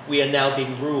 but we are now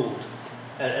being ruled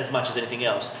as much as anything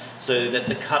else. So that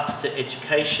the cuts to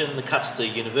education, the cuts to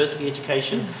university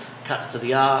education, cuts to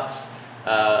the arts,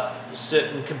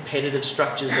 certain competitive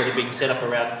structures that are being set up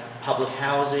around public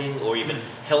housing or even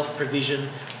health provision,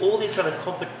 all these kind of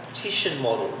competition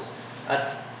models are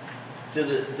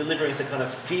delivering a kind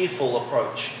of fearful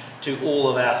approach to all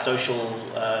of our social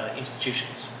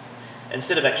institutions.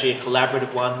 Instead of actually a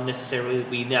collaborative one necessarily,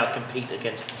 we now compete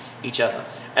against each other.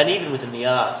 And even within the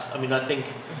arts, I mean, I think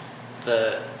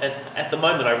at the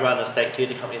moment I run a state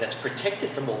theatre company that's protected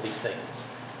from all these things.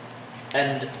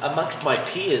 And amongst my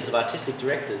peers of artistic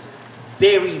directors,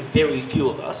 very, very few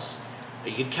of us,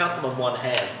 you can count them on one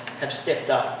hand, have stepped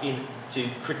up in to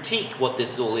critique what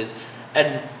this all is.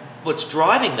 And what's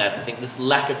driving that, I think, this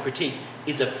lack of critique,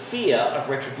 is a fear of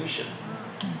retribution.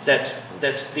 That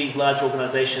these large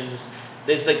organisations,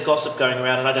 there's the gossip going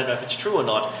around, and I don't know if it's true or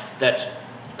not, that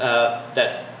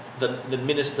the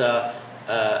minister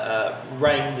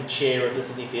rang the chair of the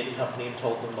Sydney Theatre Company and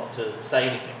told them not to say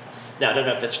anything. Now, I don't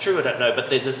know if that's true, I don't know, but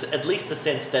there's at least a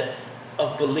sense that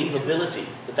of believability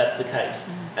that that's the case.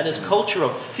 And this culture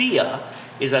of fear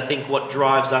is, I think, what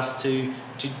drives us to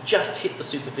just hit the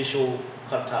superficial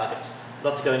kind of targets,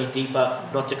 not to go any deeper,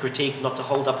 not to critique, not to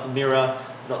hold up the mirror,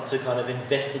 not to kind of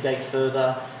investigate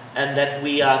further, and that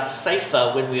we are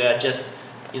safer when we are just,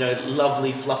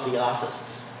 lovely, fluffy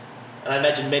artists. And I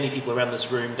imagine many people around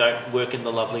this room don't work in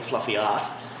the lovely, fluffy art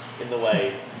in the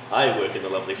way I work in the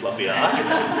lovely, fluffy art.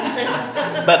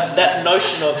 But that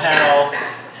notion of how,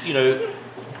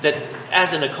 that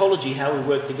as an ecology, how we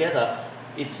work together,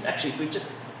 it's actually, we're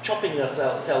just chopping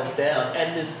ourselves down.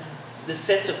 And there's this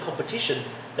sense of competition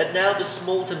that now the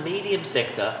small to medium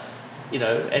sector,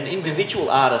 and individual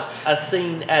artists are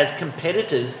seen as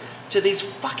competitors to these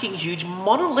fucking huge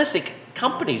monolithic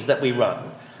companies that we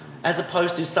run, as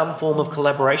opposed to some form of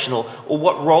collaboration, or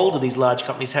what role do these large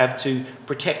companies have to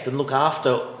protect and look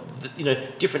after,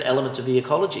 different elements of the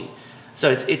ecology. So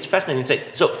it's fascinating to say.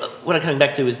 So what I'm coming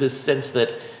back to is this sense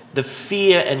that the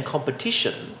fear and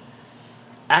competition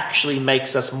actually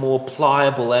makes us more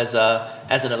pliable as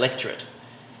an electorate.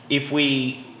 If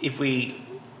we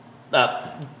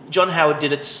John Howard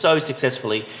did it so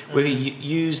successfully, where he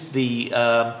used the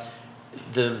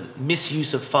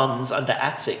misuse of funds under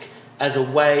ATSIC as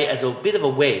a bit of a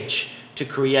wedge to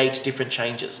create different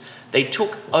changes. They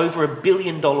took over $1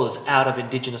 billion out of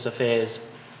Indigenous affairs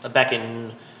back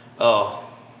in,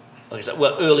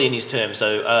 early in his term.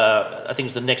 So I think it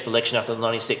was the next election after the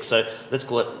 96. So let's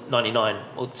call it 99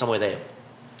 or somewhere there.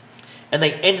 And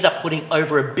they ended up putting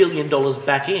over $1 billion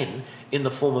back in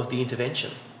the form of the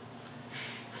intervention,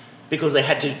 because they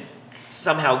had to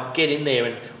somehow get in there,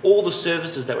 and all the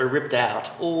services that were ripped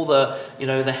out, all the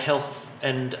the health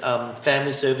and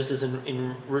family services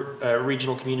in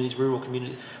regional communities, rural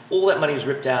communities, all that money was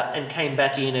ripped out and came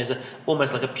back in as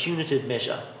almost like a punitive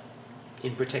measure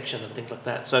in protection and things like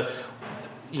that. So,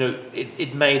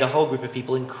 it made a whole group of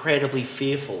people incredibly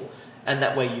fearful, and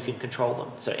that way you can control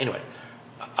them. So anyway,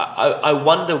 I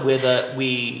wonder whether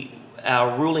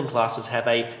our ruling classes have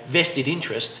a vested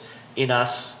interest in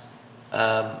us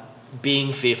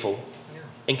being fearful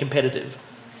and competitive,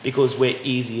 because we're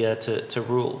easier to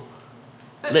rule.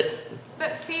 But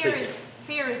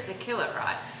fear is the killer,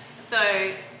 right?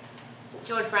 So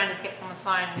George Brandis gets on the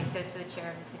phone and he says to the chair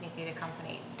of the Sydney Theatre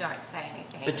Company, "Don't say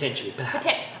anything." Potentially,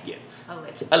 perhaps. Yeah.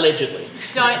 Allegedly.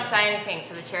 Don't say anything.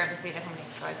 So the chair of the theatre company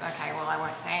goes, "Okay, well, I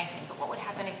won't say anything." But what would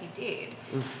happen if he did?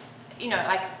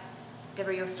 Like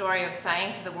Deborah, your story of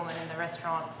saying to the woman in the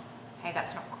restaurant, "Hey,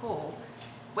 that's not cool,"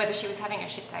 whether she was having a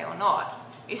shit day or not,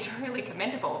 is really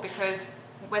commendable, because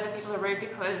whether people are rude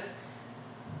because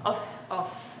of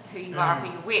who you are, who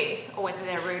you're with, or whether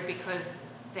they're rude because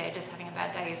they're just having a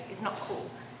bad day is not cool.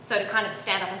 So to kind of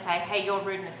stand up and say, "Hey, your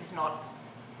rudeness is not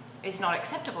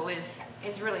acceptable," is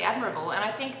really admirable. And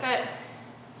I think that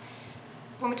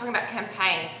when we're talking about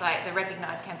campaigns, like the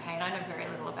Recognise campaign, I know very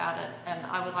little about it, and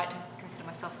I would like to consider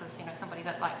myself as somebody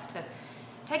that likes to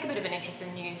take a bit of an interest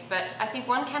in news. But I think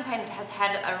one campaign that has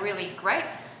had a really great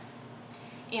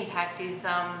impact is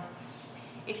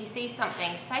if you see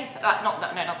something, say so. Not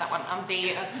that one. That's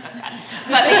bad.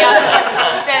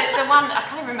 But the one, I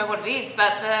can't even remember what it is.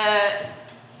 But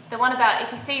the one about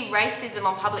if you see racism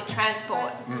on public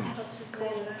transport.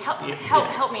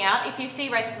 Help me out. If you see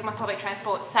racism on public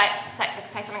transport, say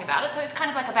something about it. So it's kind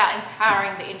of like about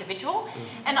empowering the individual.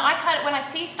 And when I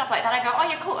see stuff like that, I go, oh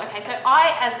yeah, cool. Okay, so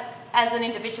I as an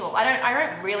individual, I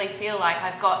don't really feel like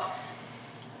I've got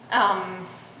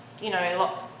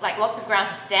lots of ground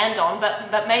to stand on,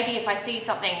 but maybe if I see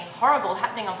something horrible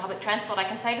happening on public transport, I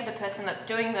can say to the person that's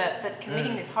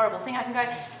committing this horrible thing, I can go,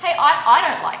 hey, I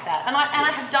don't like that, and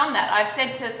I have done that. I've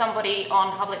said to somebody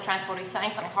on public transport who's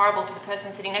saying something horrible to the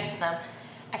person sitting next to them,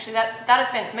 actually that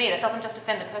offends me. That doesn't just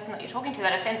offend the person that you're talking to,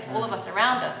 that offends all of us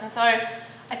around us. And so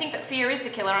I think that fear is the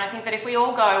killer, and I think that if we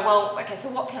all go, well, okay, so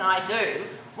what can I do?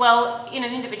 Well, in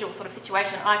an individual sort of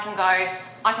situation, I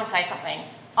can say something.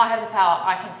 I have the power,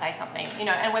 I can say something,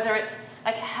 and whether it's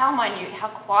like how minute, how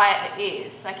quiet it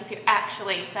is, like if you're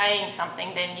actually saying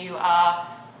something, then you are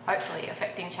hopefully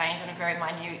affecting change on a very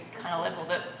minute kind of level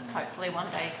that hopefully one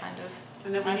day kind of.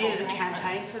 And then we needed a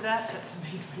campaign for that, that to me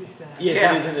is really sad.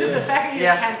 Yes, it is. Just the fact that you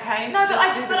campaign. No, but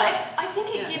I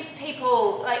think it gives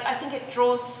people, like, I think it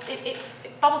draws, it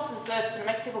bubbles to the surface and it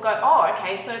makes people go, oh,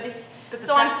 okay, so this,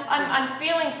 so I'm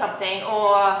feeling something,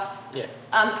 or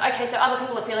okay, so other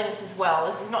people are feeling this as well.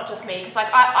 This is not just me, because like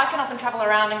I can often travel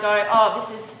around and go, oh,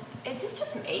 is this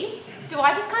just me? Do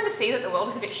I just kind of see that the world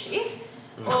is a bit shit?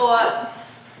 Or,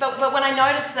 but when I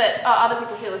notice that other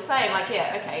people feel the same, like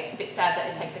okay, it's a bit sad that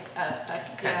it takes a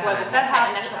global campaign,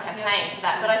 a national campaign for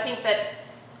that. But I think that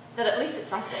at least it's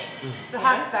something. It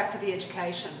harks back to the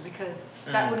education, because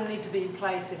that wouldn't need to be in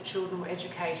place if children were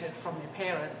educated from their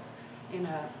parents in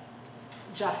a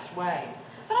just way.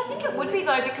 But I think it would be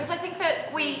though, because I think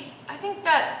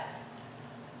that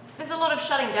there's a lot of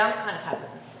shutting down that kind of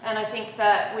happens, and I think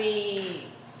that we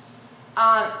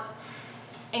aren't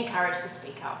encouraged to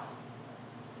speak up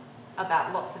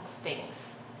about lots of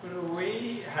things. But are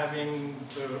we having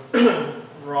the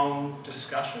wrong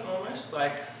discussion almost?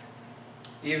 Like,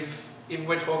 if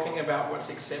we're talking about what's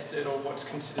accepted or what's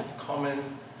considered the common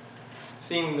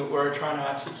thing that we're trying to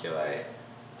articulate,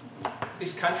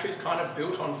 this country's kind of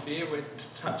built on fear. We're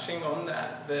touching on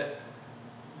that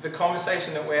the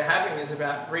conversation that we're having is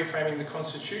about reframing the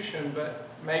Constitution, but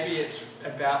maybe it's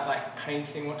about like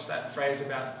painting, what's that phrase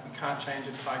about you can't change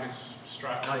a tiger's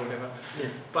stripes or whatever.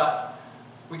 Yes. But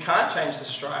we can't change the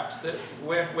stripes. That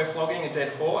we're flogging a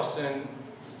dead horse, and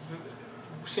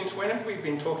since when have we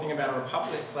been talking about a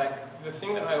republic? Like, the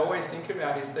thing that I always think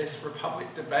about is this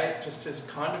republic debate just has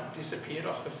kind of disappeared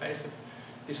off the face of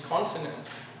this continent.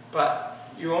 But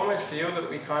you almost feel that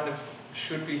we kind of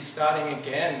should be starting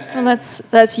again. And well,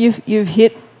 that's you've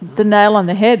hit the nail on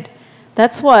the head.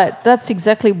 That's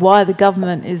exactly why the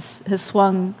government has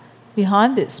swung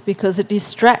behind this, because it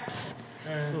distracts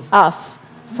us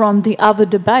from the other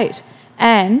debate,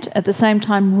 and at the same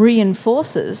time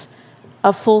reinforces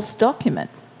a false document.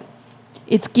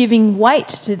 It's giving weight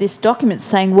to this document,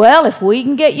 saying, well, if we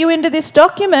can get you into this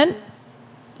document,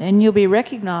 then you'll be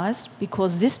recognised,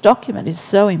 because this document is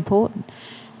so important.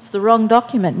 It's the wrong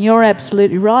document, and you're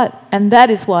absolutely right. And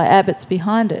that is why Abbott's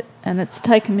behind it. And it's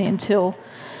taken me until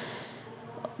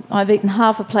I've eaten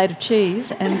half a plate of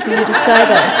cheese, and for you to say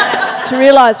that, to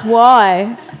realise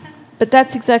why. But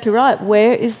that's exactly right.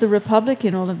 Where is the republic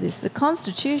in all of this? The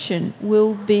Constitution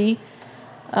will be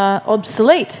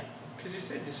obsolete. Because you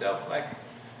said yourself, like,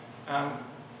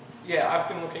 I've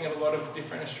been looking at a lot of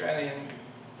different Australian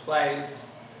plays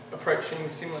approaching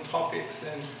similar topics,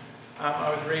 and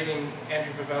I was reading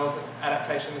Andrew Bavell's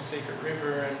adaptation of The Secret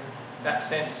River, and that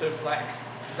sense of like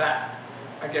that,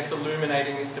 I guess,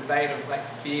 illuminating this debate of like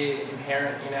fear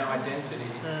inherent in our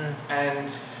identity.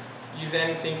 And you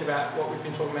then think about what we've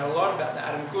been talking about a lot about the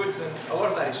Adam Goods, and a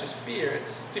lot of that is just fear.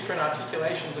 It's different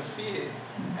articulations of fear,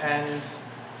 and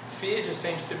fear just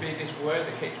seems to be this word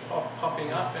that keeps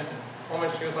popping up, and it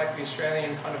almost feels like the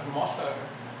Australian kind of motto.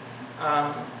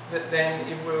 That then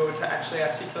if we were to actually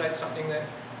articulate something that,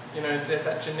 there's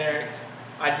that generic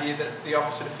idea that the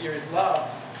opposite of fear is love.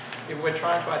 If we're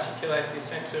trying to articulate this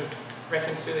sense of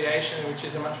reconciliation, which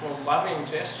is a much more loving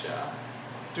gesture,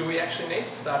 do we actually need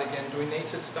to start again? Do we need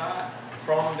to start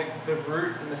from the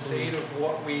root and the seed of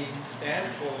what we stand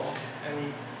for?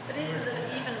 But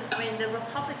even, the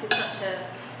Republic is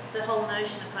the whole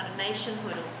notion of kind of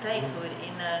nationhood or statehood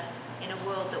in a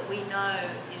world that we know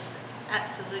is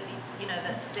absolutely,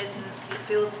 that it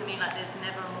feels to me like there's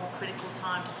never a more critical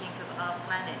time to think of our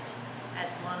planet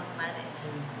as one planet.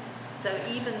 So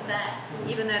even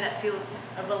though that feels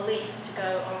a relief to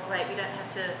go, oh great, we don't have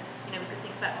to, we could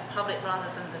think about Republic rather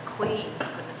than the Queen,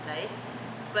 for goodness sake.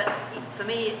 But for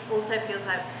me, it also feels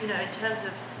like, you know, in terms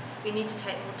of we need to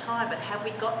take more time, but have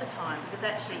we got the time? Because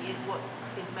actually is what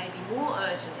is maybe more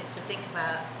urgent is to think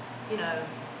about, you know,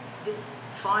 this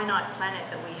finite planet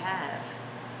that we have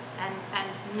and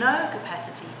no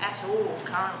capacity at all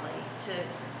currently to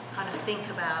kind of think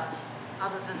about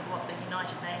other than what the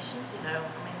United Nations, you know,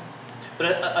 I mean.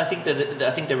 But I think that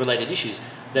I think they're related issues.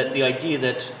 That the idea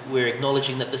that we're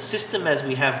acknowledging that the system as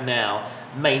we have now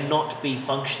may not be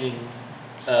functioning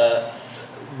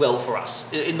well for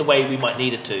us in the way we might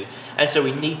need it to, and so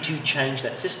we need to change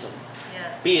that system.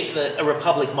 Yeah. Be it that a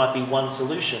republic might be one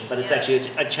solution, but it's actually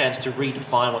a chance to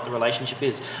redefine what the relationship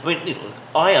is. I mean, look,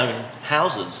 I own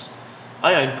houses.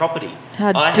 I own property.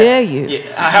 How dare you?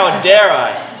 Yeah, how dare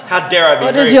I? How dare I be?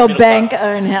 What does your bank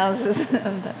own houses?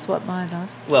 That's what mine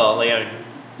does. Well, they own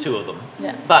 2 of them.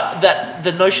 Yeah. But that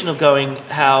the notion of going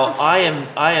how I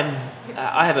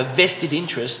have a vested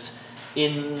interest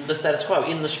in the status quo,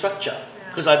 in the structure,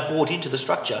 because I bought into the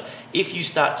structure. If you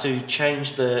start to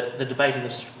change the debate,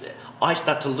 I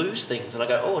start to lose things, and I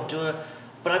go,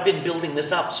 but I've been building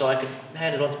this up so I could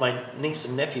hand it on to my niece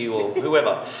and nephew or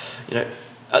whoever, you know.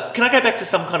 Can I go back to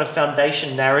some kind of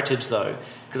foundation narratives though?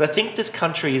 Because I think this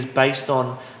country is based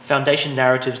on foundation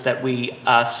narratives that we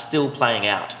are still playing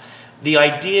out. The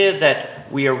idea that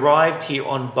we arrived here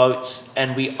on boats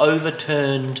and we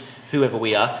overturned whoever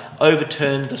we are,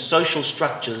 overturned the social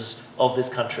structures of this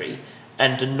country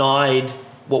and denied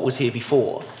what was here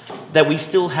before. That we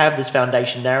still have this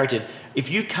foundation narrative. If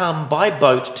you come by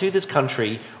boat to this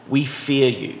country, we fear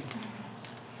you.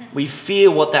 We fear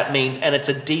what that means, and it's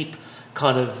a deep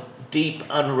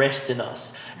unrest in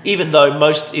us. Even though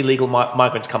most illegal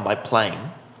migrants come by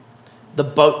plane, the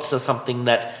boats are something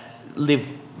that live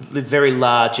very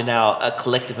large in our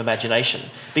collective imagination.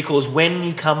 Because when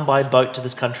you come by boat to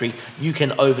this country, you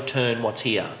can overturn what's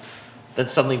here. Then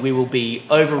suddenly we will be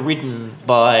overridden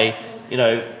by, you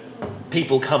know,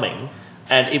 people coming,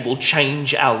 and it will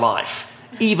change our life.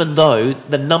 Even though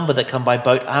the number that come by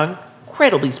boat are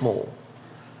incredibly small.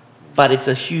 But it's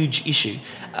a huge issue.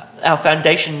 Our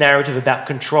foundation narrative about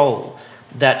control,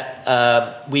 that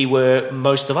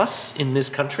most of us in this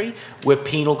country were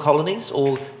penal colonies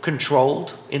or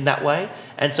controlled in that way.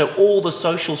 And so all the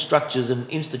social structures and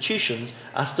institutions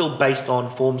are still based on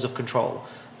forms of control,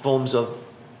 forms of,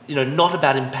 you know, not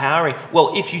about empowering.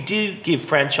 Well, if you do give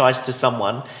franchise to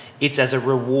someone, it's as a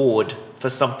reward for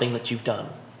something that you've done.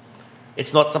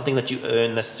 It's not something that you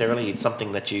earn necessarily. It's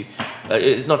something that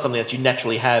it's not something that you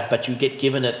naturally have, but you get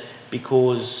given it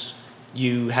because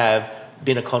you have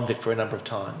been a convict for a number of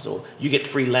times, or you get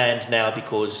free land now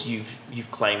because you've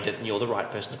claimed it and you're the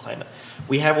right person to claim it.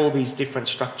 We have all these different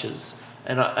structures,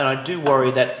 and I do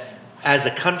worry that as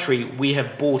a country we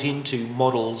have bought into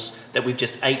models that we've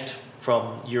just aped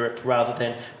from Europe rather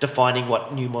than defining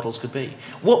what new models could be.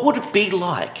 What would it be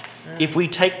like if we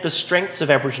take the strengths of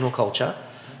Aboriginal culture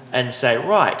and say,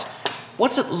 right,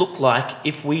 what's it look like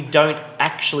if we don't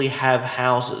actually have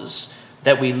houses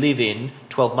that we live in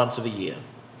 12 months of a year?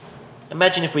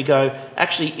 Imagine if we go,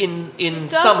 actually in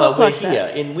summer we're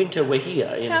here, in winter we're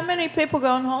here. How many people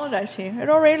go on holidays here? It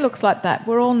already looks like that.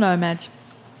 We're all nomads.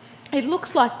 It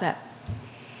looks like that.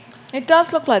 It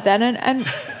does look like that, and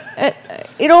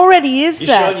it already is You're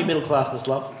that. showing your middle classness,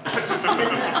 love.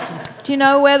 Do you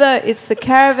know whether it's the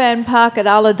caravan park at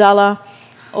Ulladulla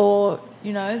or,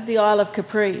 you know, the Isle of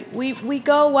Capri? We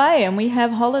go away and we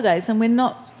have holidays, and we're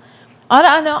not. I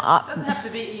don't know. It doesn't have to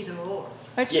be either or.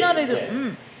 It's not either.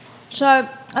 Yeah. So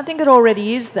I think it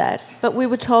already is that, but we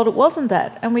were told it wasn't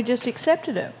that, and we just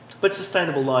accepted it. But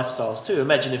sustainable lifestyles too.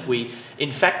 Imagine if we, in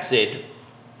fact, said,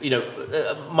 you know,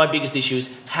 my biggest issue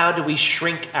is how do we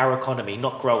shrink our economy,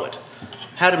 not grow it?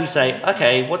 How do we say,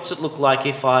 okay, what's it look like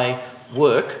if I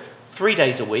work 3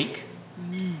 days a week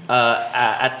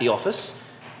at the office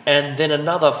and then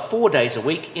another 4 days a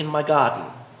week in my garden?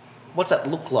 What's that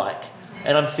look like?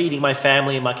 And I'm feeding my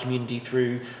family and my community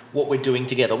through what we're doing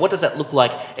together. What does that look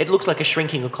like? It looks like a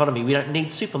shrinking economy. We don't need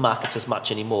supermarkets as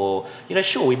much anymore. You know,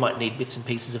 sure, we might need bits and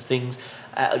pieces of things.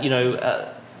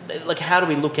 Like how do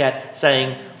we look at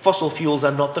saying fossil fuels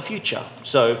are not the future?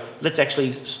 So let's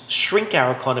actually shrink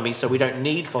our economy so we don't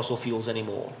need fossil fuels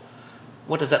anymore.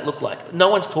 What does that look like? No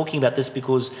one's talking about this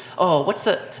because,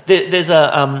 there's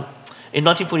in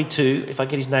 1942, if I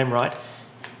get his name right,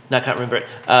 no, I can't remember it.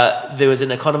 There was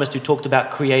an economist who talked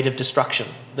about creative destruction,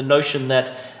 the notion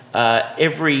that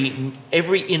every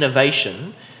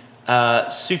innovation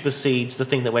supersedes the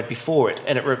thing that went before it,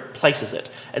 and it replaces it.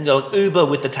 And like Uber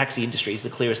with the taxi industry is the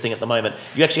clearest thing at the moment.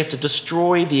 You actually have to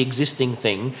destroy the existing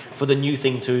thing for the new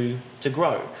thing to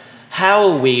grow. How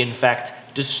are we, in fact,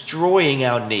 destroying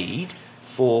our need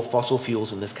for fossil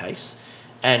fuels in this case,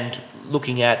 and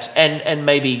looking at, and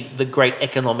maybe the great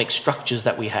economic structures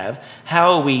that we have,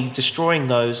 how are we destroying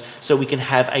those so we can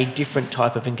have a different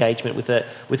type of engagement with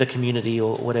a community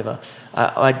or whatever.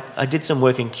 I did some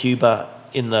work in Cuba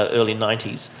in the early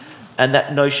 90s, and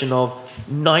that notion of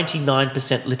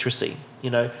 99% literacy,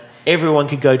 everyone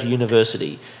could go to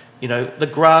university, the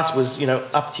grass was,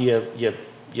 up to your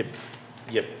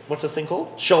what's this thing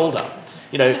called? Shoulder,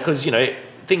 because,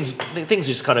 things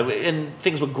just kind of, and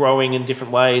things were growing in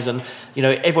different ways, and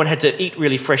everyone had to eat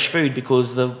really fresh food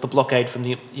because the blockade from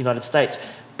the United States.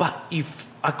 But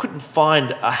I couldn't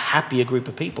find a happier group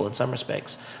of people in some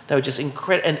respects. They were just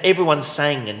incredible, and everyone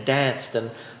sang and danced,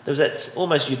 and there was that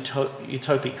almost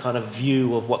utopic kind of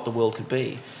view of what the world could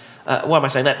be. Why am I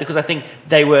saying that? Because I think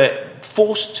they were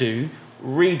forced to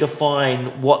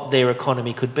redefine what their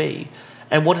economy could be.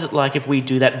 And what is it like if we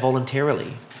do that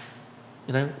voluntarily?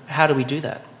 How do we do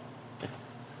that?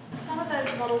 Some of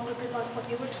those models are a bit like what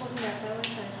you were talking about, though, aren't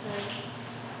they? So,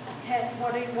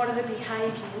 what are the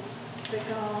behaviours that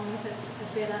go on with the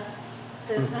better,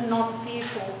 the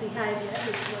non-fearful behaviour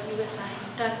is what you were saying.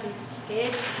 Don't be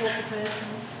scared, support the person,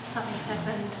 something's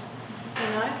happened,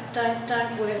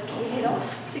 don't work your head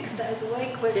off 6 days a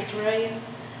week, work 3.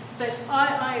 But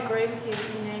I agree with you,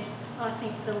 I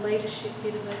think the leadership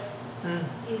bit of it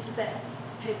is that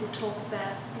people talk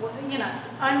about,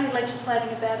 only legislating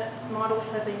about it might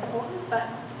also be important, but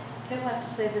people have to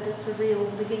see that it's a real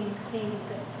living thing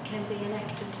that can be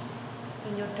enacted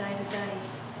in your day-to-day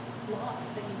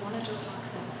life, that you want to do it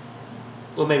like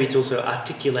that. Or maybe it's also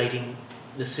articulating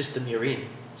the system you're in.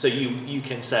 So you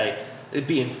can say,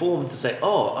 be informed to say,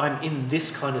 oh, I'm in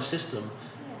this kind of system.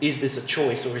 Yeah. Is this a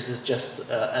choice or is this just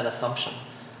an assumption?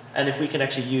 And if we can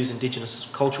actually use Indigenous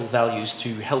cultural values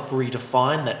to help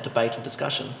redefine that debate and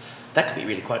discussion, that could be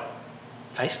really quite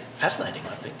fascinating,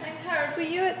 I think. And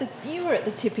Karen, you were at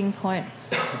the Tipping Point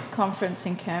conference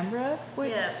in Canberra?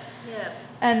 Yeah.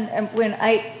 And when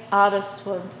 8 artists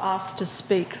were asked to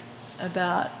speak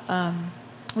about,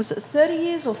 was it 30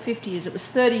 years or 50 years? It was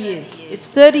 30 years. It's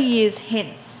 30 years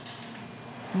hence.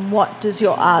 What does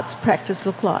your arts practice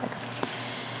look like?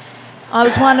 I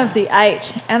was one of the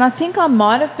 8, and I think I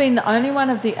might have been the only one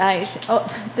of the 8.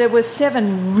 There were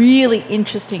 7 really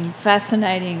interesting,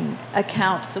 fascinating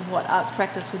accounts of what arts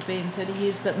practice would be in 30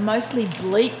 years, but mostly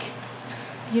bleak.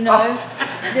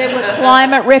 There were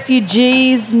climate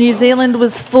refugees, New Zealand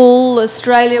was full,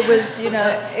 Australia was,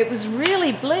 it was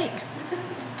really bleak.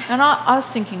 And I was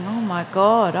thinking, oh my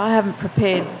God, I haven't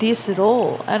prepared this at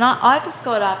all. And I just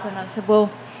got up and I said, well,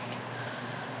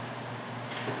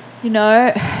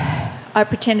 I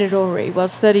pretended it already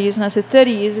was 30 years, and I said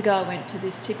 30 years ago I went to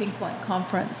this Tipping Point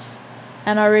conference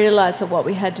and I realised that what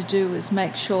we had to do was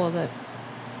make sure that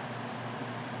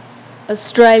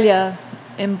Australia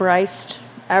embraced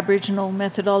Aboriginal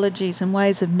methodologies and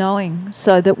ways of knowing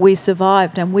so that we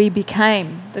survived and we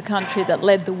became the country that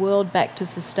led the world back to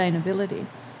sustainability.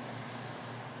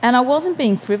 And I wasn't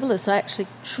being frivolous, I actually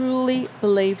truly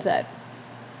believe that.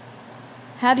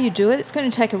 How do you do it? It's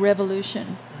going to take a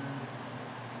revolution.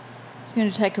 It's going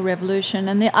to take a revolution,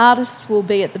 and the artists will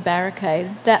be at the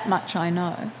barricade. That much I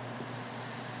know.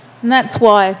 And that's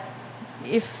why,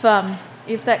 if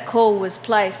that call was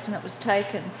placed and it was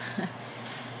taken,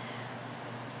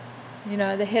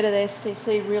 the head of the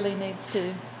STC really needs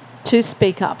to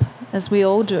speak up, as we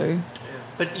all do.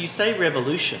 But you say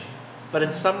revolution, but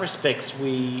in some respects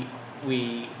we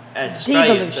as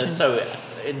Australians are so,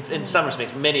 in some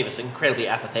respects, many of us are incredibly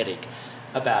apathetic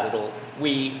about it all.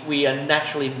 We are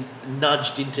naturally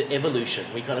nudged into evolution.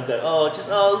 We kind of go,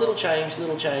 little change.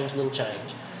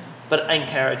 But Anne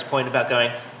Carrick's point about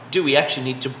going, do we actually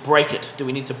need to break it? Do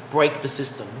we need to break the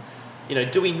system?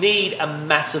 Do we need a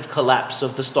massive collapse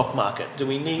of the stock market? Do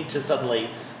we need to suddenly,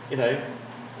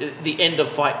 the end of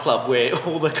Fight Club where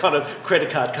all the kind of credit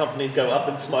card companies go up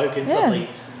in smoke and suddenly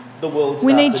the world starts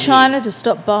We need China to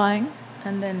stop buying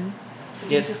and then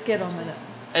just get on with it.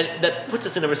 And that puts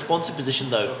us in a responsive position,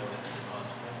 though.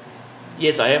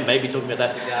 Yes, I am maybe talking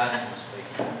about that.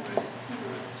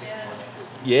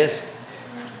 Yes.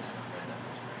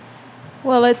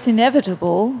 Well, it's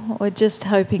inevitable. We're just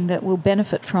hoping that we'll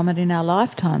benefit from it in our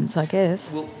lifetimes, I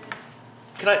guess. Well,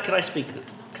 can I speak?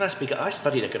 I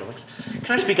studied economics.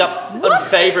 Can I speak up in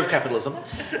favour of capitalism?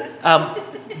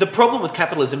 The problem with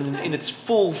capitalism in its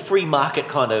full free market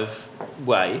kind of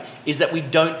way is that we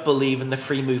don't believe in the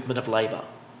free movement of labour.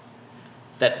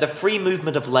 That the free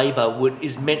movement of labour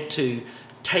is meant to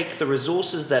take the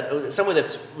resources somewhere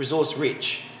that's resource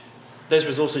rich, those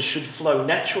resources should flow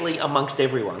naturally amongst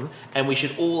everyone and we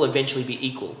should all eventually be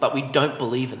equal. But we don't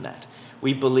believe in that.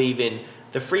 We believe in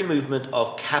the free movement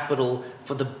of capital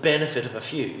for the benefit of a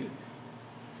few,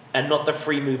 and not the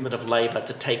free movement of labour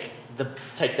to take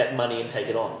that money and take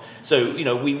it on. So,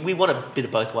 we want a bit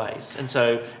of both ways. And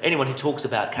so anyone who talks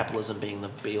about capitalism being the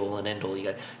be-all and end-all,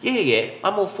 you go, yeah,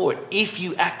 I'm all for it, if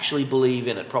you actually believe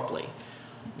in it properly.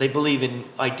 They believe in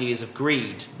ideas of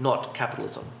greed, not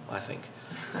capitalism, I think.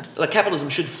 Like, capitalism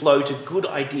should flow to good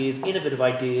ideas, innovative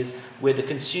ideas, where the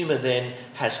consumer then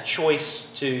has choice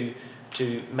to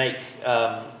make,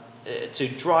 to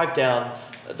drive down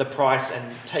the price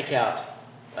and take out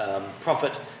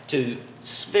profit to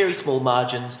very small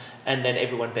margins, and then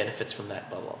everyone benefits from that,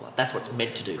 blah, blah, blah. That's what it's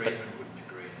meant to do. But Friedman wouldn't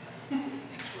agree on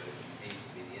things where he needs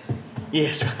to be the enemy.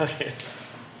 yes,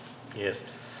 yes.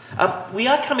 We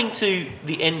are coming to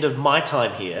the end of my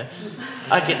time here.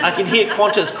 I can hear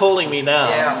Qantas calling me now.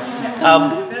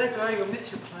 Yeah. You better go, you'll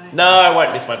miss your plane. No, I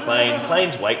won't miss my plane.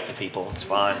 Planes wait for people. It's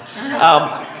fine.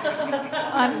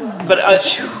 But I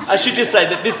should just say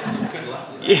that this...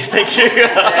 Yeah, thank you.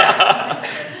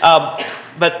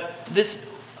 But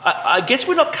this... I guess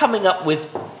we're not coming up with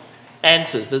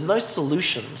answers. There's no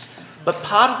solutions. But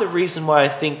part of the reason why I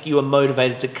think you are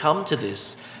motivated to come to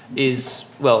this is,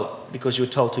 well, because you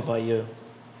were told to by your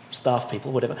staff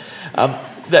people, whatever.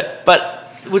 But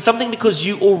it was something because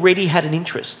you already had an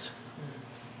interest.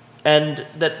 And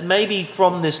that maybe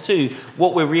from this too,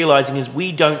 what we're realising is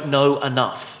we don't know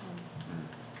enough.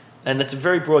 And that's a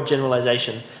very broad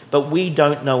generalisation, but we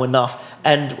don't know enough.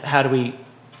 And how do we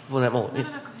find out more?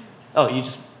 Oh, you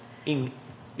just... you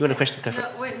want a question? Go for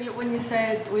it. When you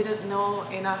said we don't know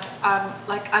enough,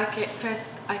 I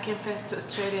came first to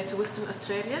Australia, to Western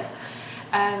Australia,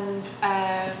 and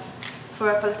for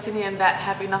a Palestinian that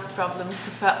have enough problems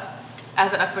to fight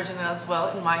as an Aboriginal as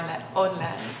well in my own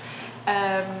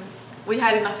land, we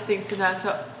had enough things to know.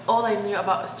 So all I knew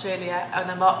about Australia and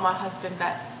about my husband,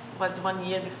 that was 1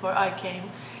 year before I came,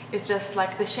 is just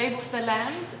like the shape of the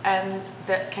land and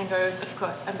the kangaroos, of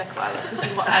course, and the koalas. This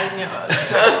is what I knew about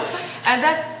Australia. And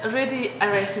that's really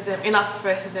enough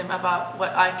racism about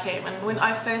what I came. And when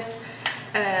I first,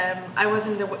 I was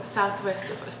in the southwest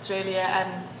of Australia,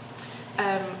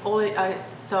 and all I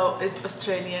saw is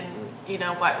Australian,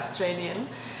 white Australian.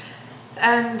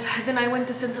 And then I went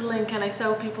to Centrelink and I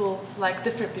saw people, like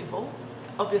different people,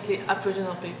 obviously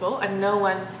Aboriginal people, and no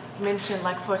one mentioned,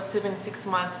 like for 6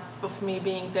 months of me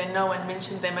being there, no one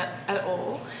mentioned them at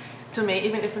all to me.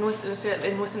 Even if in Western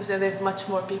Australia there's much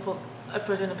more people,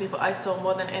 Aboriginal people I saw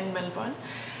more than in Melbourne.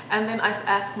 And then I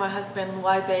asked my husband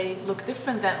why they look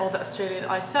different than all the Australian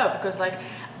I saw, because like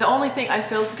the only thing I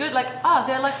felt good,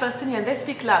 they're like Palestinian, they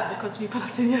speak loud, because we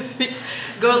Palestinians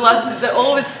go last, they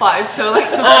always fight, so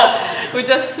we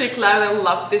just speak loud and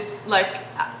love this,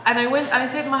 and I went and I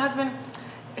said to my husband,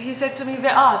 he said to me, they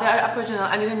are Aboriginal.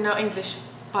 I didn't know English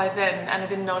by then, and I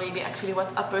didn't know really actually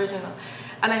what Aboriginal.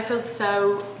 And I felt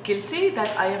so guilty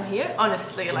that I am here,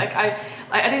 honestly.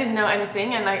 I didn't know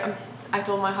anything, and I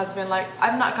told my husband,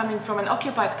 I'm not coming from an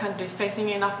occupied country facing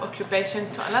enough occupation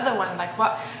to another one.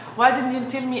 Why didn't you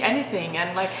tell me anything? And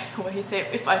he said,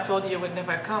 if I told you, you would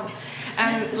never come.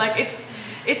 And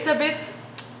it's a bit,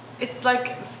 it's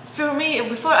like, for me,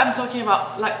 before I'm talking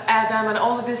about Adam and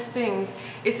all of these things,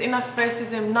 it's enough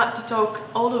racism not to talk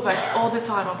all of us all the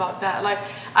time about that.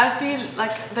 I feel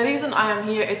the reason I am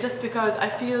here is just because I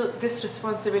feel this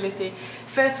responsibility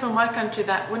first for my country,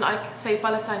 that when I say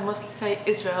Palestine, mostly say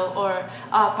Israel or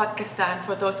Pakistan,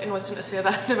 for those in Western Australia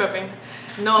that have never been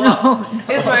know about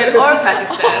Israel or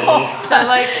Pakistan. So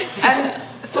and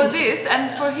for this and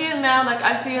for here now,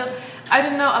 I feel, I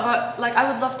don't know about,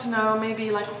 I would love to know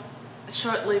maybe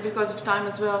shortly, because of time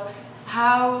as well,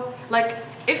 how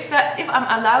if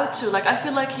I'm allowed to, I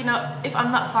feel if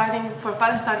I'm not fighting for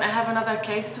Palestine, I have another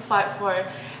case to fight for.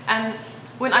 And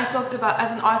when I talked about,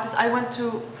 as an artist, I want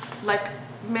to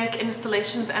make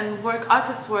installations and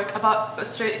artist work about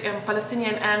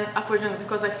Palestinian and Aboriginal,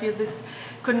 because I feel this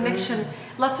connection.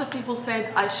 Lots of people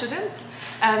said I shouldn't,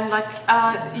 and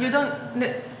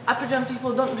Aboriginal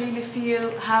people don't really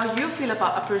feel how you feel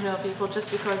about Aboriginal people just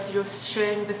because you're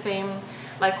sharing the same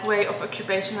way of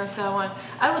occupation and so on.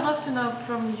 I would love to know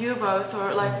from you both,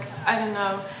 or I don't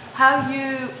know, how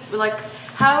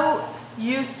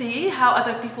you see how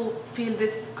other people feel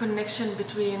this connection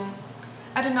between,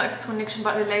 I don't know if it's connection,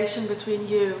 but relation between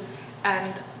you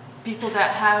and people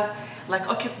that have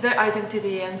their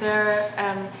identity and their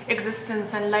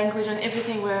existence and language and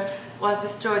everything was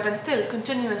destroyed, and still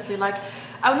continuously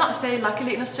I would not say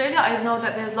luckily in Australia. I know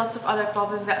that there's lots of other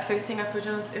problems that facing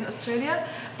Aboriginals in Australia,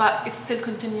 but it's still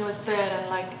continuous there. And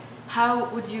how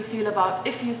would you feel about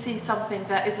if you see something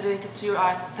that is related to your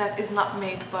art that is not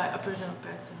made by a Aboriginal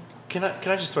person? Can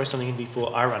I just throw something in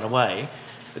before I run away?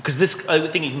 Because I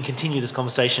think you can continue this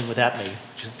conversation without me,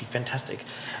 which would be fantastic.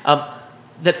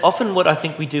 That often what I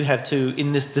think we do have too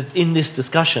in this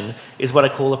discussion is what I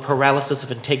call a paralysis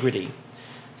of integrity.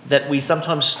 That we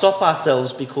sometimes stop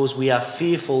ourselves because we are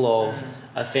fearful of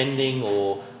offending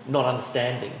or not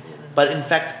understanding. But in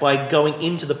fact, by going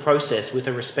into the process with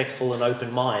a respectful and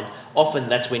open mind, often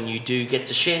that's when you do get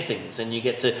to share things and you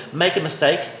get to make a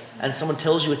mistake and someone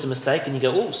tells you it's a mistake and you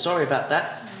go, oh, sorry about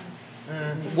that.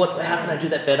 How can I do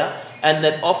that better? And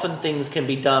that often things can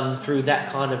be done through that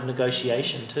kind of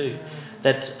negotiation too.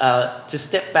 That to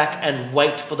step back and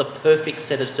wait for the perfect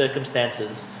set of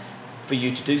circumstances for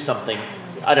you to do something,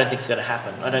 I don't think it's going to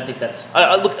happen. I don't think that's...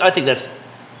 I think that's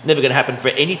never going to happen for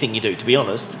anything you do, to be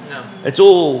honest. No. It's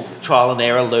all trial and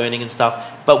error, learning and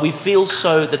stuff. But we feel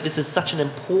so that this is such an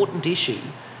important issue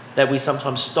that we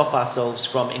sometimes stop ourselves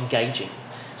from engaging.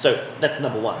 So that's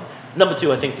number one. Number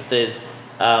two, I think that there's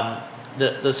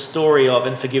the story of,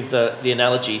 and forgive the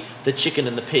analogy, the chicken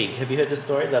and the pig. Have you heard this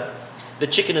story? The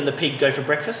chicken and the pig go for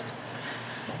breakfast.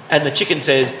 And the chicken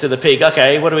says to the pig,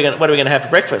 okay, what are we going to have for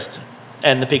breakfast?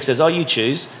 And the pig says, oh, you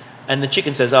choose. And the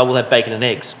chicken says, oh, we'll have bacon and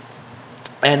eggs.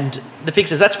 And the pig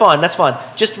says, that's fine.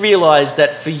 Just realise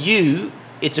that for you,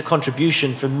 it's a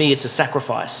contribution. For me, it's a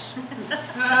sacrifice.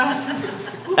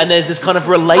 And there's this kind of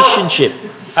relationship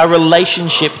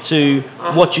to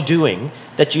what you're doing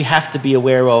that you have to be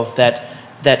aware of, that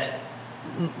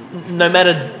no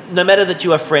matter that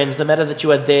you are friends, no matter that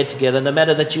you are there together, no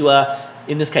matter that you are,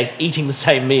 in this case, eating the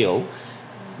same meal,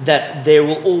 that there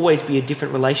will always be a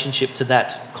different relationship to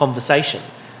that conversation.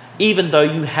 Even though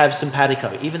you have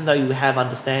simpatico, even though you have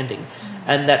understanding.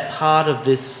 And that part of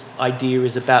this idea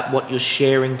is about what you're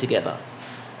sharing together.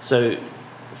 So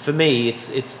for me,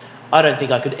 it's I don't think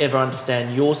I could ever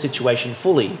understand your situation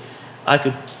fully. I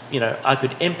could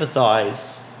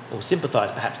empathise or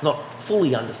sympathise, perhaps, not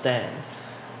fully understand.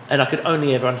 And I could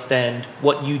only ever understand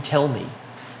what you tell me.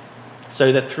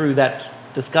 So that through that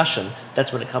discussion,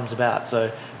 that's when it comes about.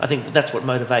 So I think that's what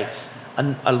motivates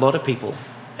a lot of people.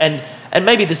 And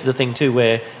maybe this is the thing too,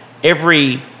 where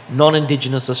every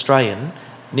non-Indigenous Australian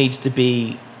needs to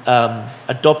be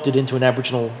adopted into an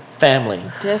Aboriginal family.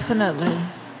 Definitely.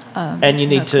 And you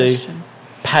need to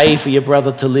pay for your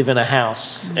brother to live in a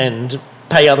house and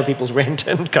pay other people's rent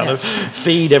and kind of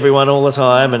feed everyone all the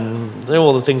time and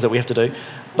all the things that we have to do.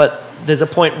 But there's a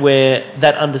point where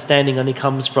that understanding only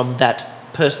comes from that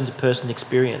person-to-person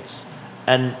experience.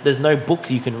 And there's no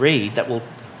book you can read that will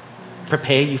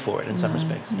prepare you for it in some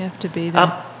respects. You have to be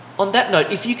there. On that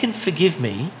note, if you can forgive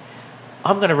me,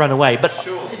 I'm going to run away. But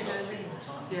sure.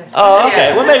 Oh,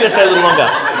 okay. Well, maybe I'll stay a little longer.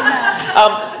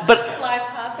 But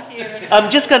I'm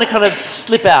just going to kind of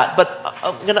slip out. But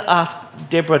I'm going to ask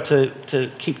Deborah to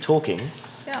keep talking.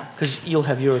 Yeah. Because you'll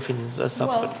have your opinions and stuff.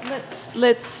 Well,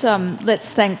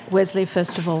 let's thank Wesley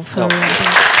first of all for.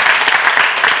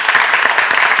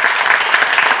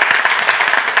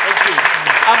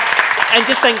 And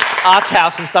just thank Art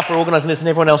House and stuff for organising this and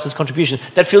everyone else's contribution.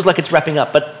 That feels like it's wrapping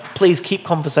up, but please keep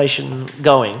conversation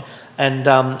going. And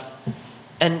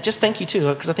just thank you too,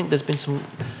 because I think there's been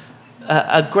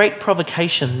a great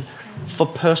provocation for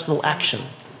personal action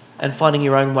and finding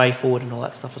your own way forward and all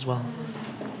that stuff as well.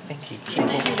 Thank you. Keep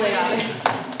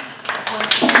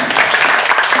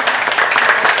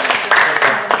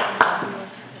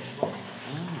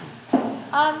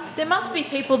There must be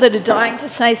people that are dying to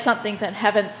say something that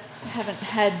haven't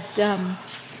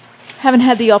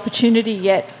had the opportunity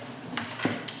yet.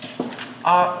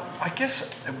 I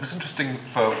guess it was interesting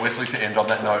for Wesley to end on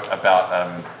that note about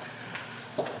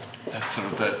that sort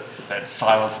of that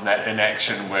silence and that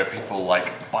inaction where people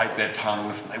like bite their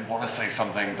tongues and they want to say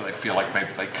something but they feel like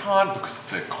maybe they can't because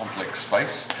it's a complex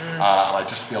space. And I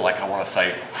just feel like I want to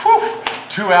say, whew,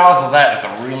 2 hours of that is a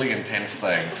really intense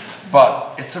thing.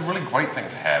 But it's a really great thing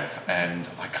to have, and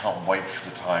I can't wait for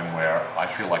the time where I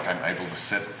feel like I'm able to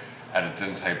sit at a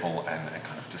dinner table and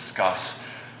kind of discuss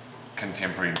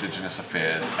contemporary Indigenous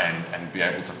affairs and be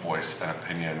able to voice an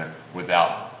opinion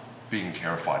without being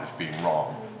terrified of being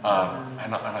wrong.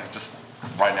 And I just,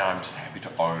 right now I'm just happy to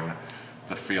own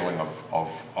the feeling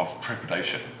of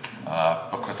trepidation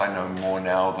because I know more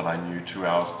now than I knew 2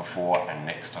 hours before, and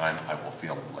next time I will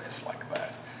feel less like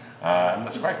that. And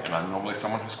that's great, and I'm normally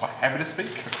someone who's quite happy to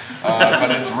speak,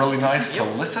 but it's really nice to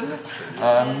listen.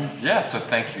 So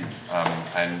thank you,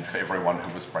 and for everyone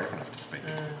who was brave enough to speak,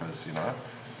 because,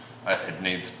 it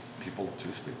needs people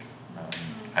to speak,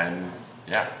 and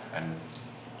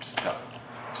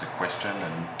to question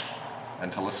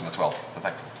and to listen as well. So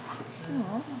thanks.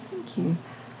 Oh, thank Thank you.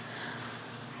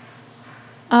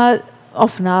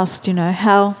 Often asked,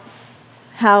 how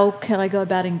can I go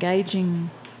about engaging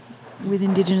with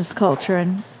Indigenous culture?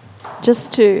 And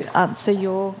just to answer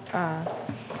your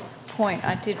point,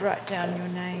 I did write down your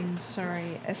name,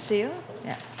 sorry, Asia.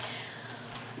 Yeah.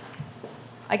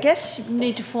 I guess you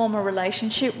need to form a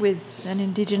relationship with an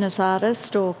Indigenous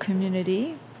artist or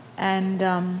community, and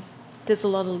there's a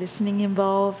lot of listening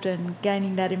involved and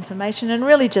gaining that information, and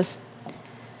really just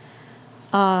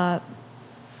the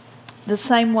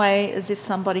same way as if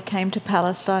somebody came to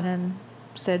Palestine and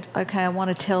said, okay, I want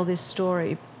to tell this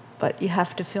story, but you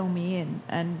have to fill me in,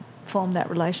 and form that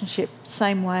relationship.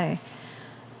 Same way.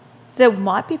 There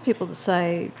might be people that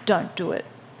say, don't do it.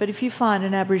 But if you find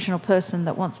an Aboriginal person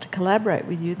that wants to collaborate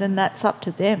with you, then that's up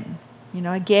to them.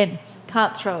 Again,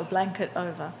 can't throw a blanket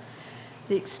over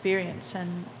the experience.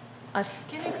 And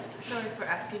sorry for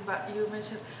asking, but you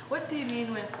mentioned, what do you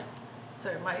mean when...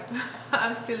 Sorry,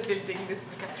 I'm still building this.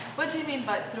 What do you mean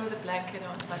by throw the blanket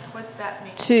on? Like, what that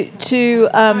means?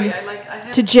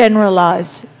 To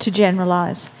generalise.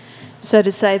 So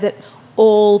to say that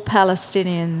all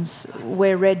Palestinians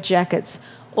wear red jackets,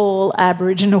 all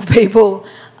Aboriginal people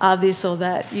are this or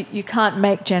that. You can't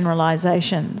make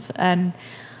generalisations. And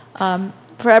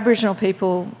for Aboriginal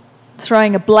people,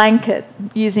 throwing a blanket,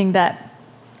 using that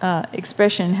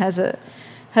expression, has a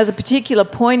particular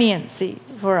poignancy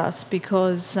for us,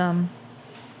 because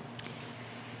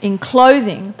in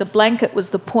clothing, the blanket was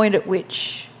the point at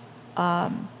which our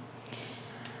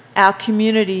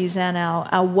communities and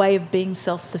our way of being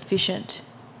self-sufficient,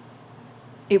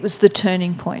 it was the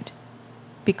turning point,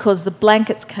 because the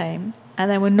blankets came and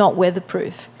they were not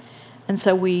weatherproof, and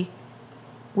so we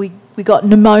got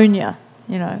pneumonia.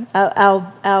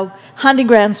 Our hunting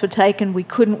grounds were taken. We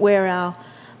couldn't wear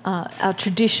our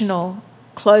traditional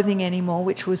clothing anymore,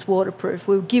 which was waterproof.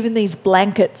 We were given these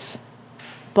blankets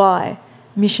by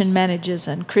mission managers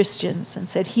and Christians and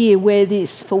said, here, wear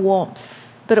this for warmth.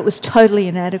 But it was totally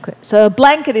inadequate. So a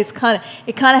blanket is kind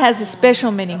of has a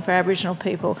special meaning for Aboriginal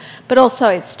people, but also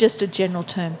it's just a general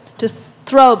term. To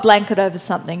throw a blanket over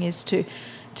something is to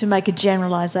make a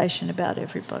generalisation about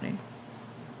everybody,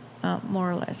 more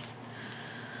or less.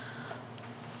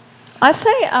 I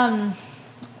say,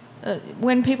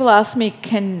 when people ask me,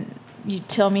 can you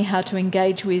tell me how to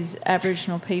engage with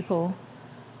Aboriginal people?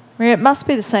 It must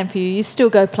be the same for you. You still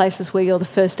go places where you're the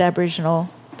first Aboriginal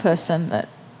person that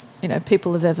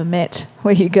people have ever met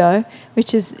where you go,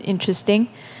 which is interesting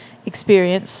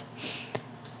experience.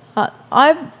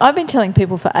 I've been telling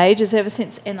people for ages, ever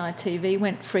since NITV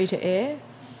went free to air,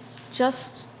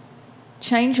 just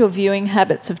change your viewing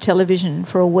habits of television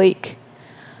for a week.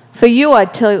 For you,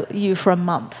 I'd tell you for a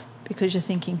month, because you're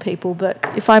thinking people, but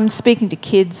if I'm speaking to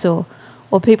kids or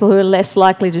people who are less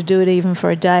likely to do it even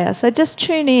for a day, I say just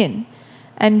tune in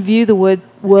and view the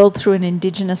world through an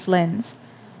Indigenous lens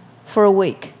for a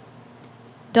week.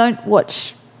 Don't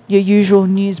watch your usual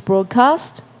news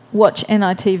broadcast, watch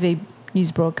NITV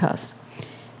news broadcast.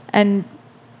 And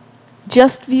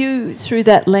just view through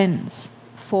that lens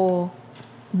for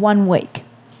 1 week.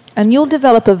 And you'll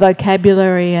develop a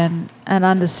vocabulary and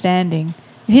understanding.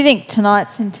 If you think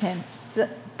tonight's intense,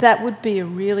 that would be a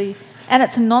really... And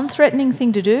it's a non-threatening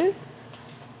thing to do.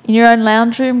 In your own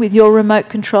lounge room with your remote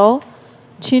control,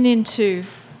 tune into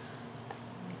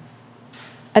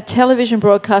a television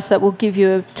broadcast that will give you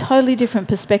a totally different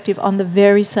perspective on the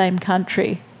very same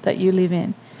country that you live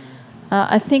in.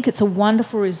 I think it's a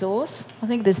wonderful resource. I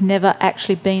think there's never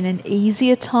actually been an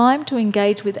easier time to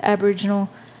engage with Aboriginal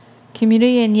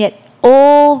community, and yet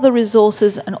all the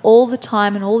resources and all the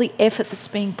time and all the effort that's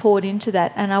being poured into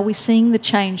that, and are we seeing the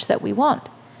change that we want?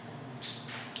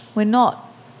 We're not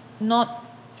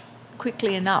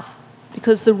quickly enough,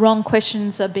 because the wrong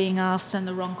questions are being asked and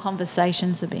the wrong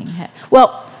conversations are being had.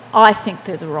 Well, I think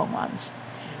they're the wrong ones.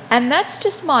 And that's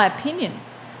just my opinion.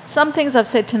 Some things I've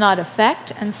said tonight are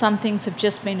fact, and some things have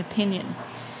just been opinion.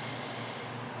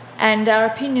 And our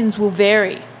opinions will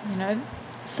vary,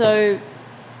 So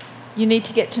you need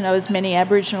to get to know as many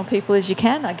Aboriginal people as you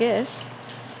can, I guess.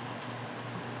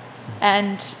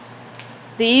 And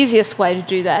the easiest way to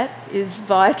do that is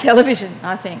via television,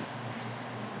 I think.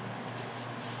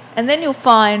 And then you'll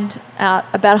find out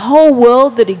about a whole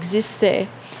world that exists there.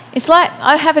 It's like,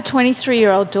 I have a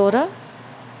 23-year-old daughter,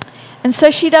 and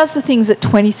so she does the things that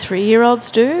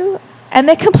 23-year-olds do, and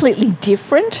they're completely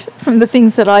different from the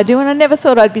things that I do, and I never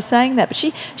thought I'd be saying that. But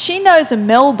she knows a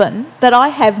Melbourne that I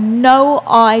have no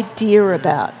idea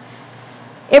about.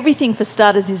 Everything, for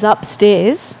starters, is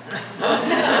upstairs.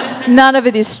 None of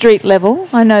it is street level,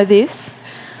 I know this.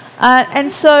 And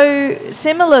so,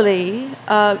 similarly,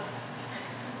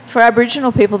 for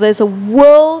Aboriginal people, there's a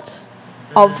world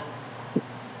of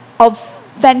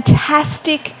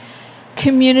fantastic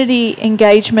community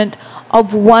engagement,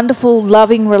 of wonderful,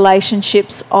 loving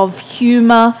relationships, of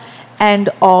humour and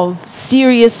of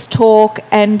serious talk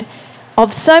and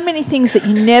of so many things that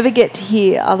you never get to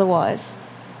hear otherwise.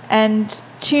 And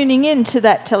tuning in to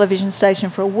that television station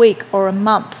for a week or a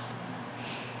month,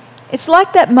 it's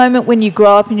like that moment when you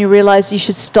grow up and you realise you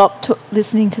should stop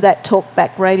listening to that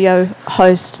talkback radio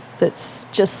host that's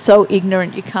just so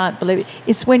ignorant you can't believe it.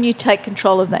 It's when you take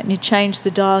control of that and you change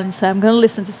the dial and you say, I'm going to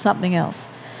listen to something else.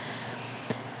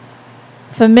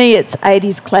 For me, it's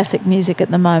 80s classic music at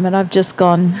the moment. I've just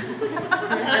gone,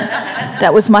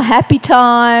 that was my happy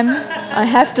time. I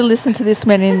have to listen to this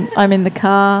when I'm in the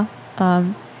car.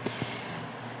 Are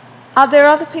there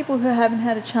other people who haven't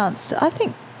had a chance? I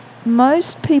think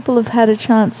most people have had a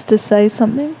chance to say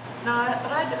something. No,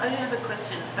 but I do have a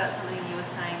question about something you were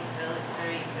saying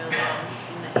very early on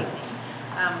in the evening,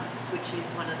 which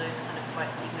is one of those kind of quite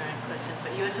ignorant questions.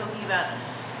 But you were talking about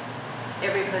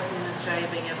every person in Australia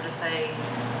being able to say,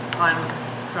 I'm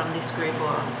from this group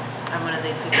or I'm one of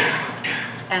these people.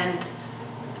 And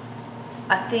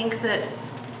I think that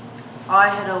I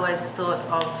had always thought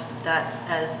of that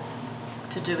as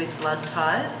to do with blood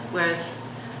ties, whereas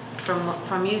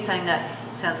from you saying that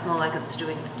sounds more like it's to do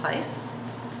with the place.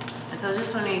 And so I was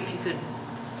just wondering if you could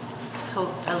talk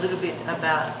a little bit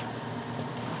about,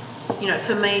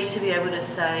 for me to be able to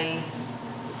say,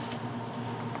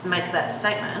 make that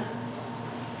statement,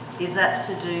 is that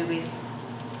to do with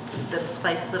the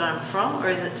place that I'm from, or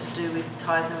is it to do with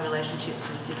ties and relationships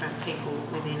with different people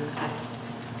within the tribe?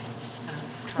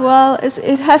 Well,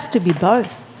 it has to be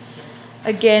both.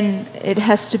 Again, it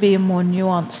has to be a more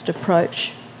nuanced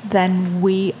approach than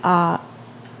we are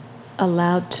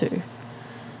allowed to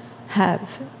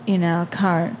have in our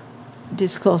current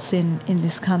discourse in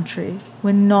this country.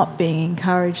 We're not being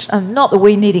encouraged. Not that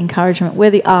we need encouragement. We're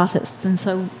the artists, and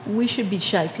so we should be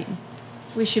shaping.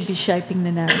 We should be shaping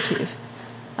the narrative,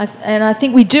 and I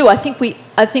think we do. I think we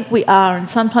are, and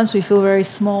sometimes we feel very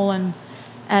small and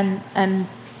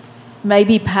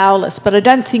maybe powerless. But I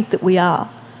don't think that we are.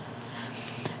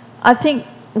 I think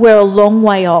we're a long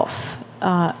way off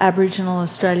Aboriginal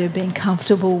Australia being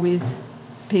comfortable with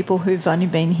people who've only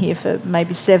been here for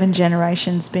maybe 7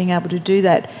 generations being able to do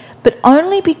that, but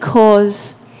only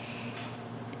because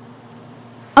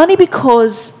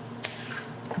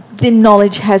the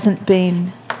knowledge hasn't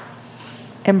been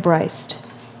embraced,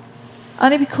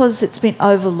 only because it's been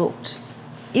overlooked.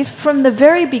 If from the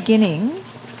very beginning,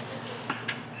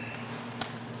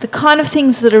 the kind of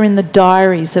things that are in the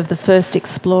diaries of the first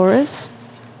explorers,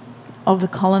 of the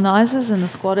colonisers and the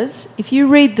squatters, if you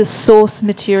read the source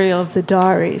material of the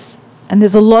diaries, and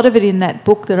there's a lot of it in that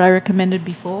book that I recommended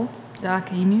before,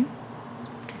 Dark Emu,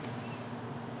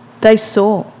 they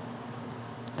saw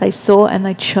and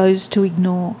they chose to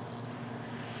ignore.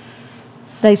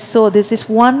 They saw, there's this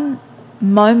one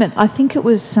moment, I think it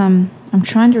was, I'm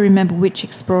trying to remember which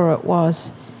explorer it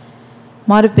was,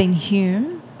 might have been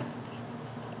Hume.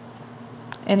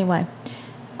 Anyway,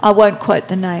 I won't quote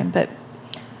the name, but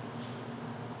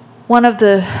one of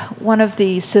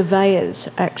the surveyors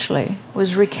actually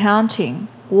was recounting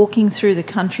walking through the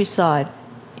countryside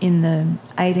in the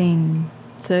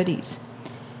 1830s,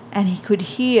 and he could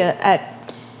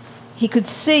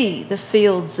see the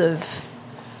fields of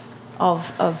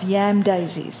yam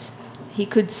daisies. He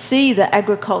could see the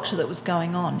agriculture that was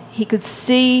going on. He could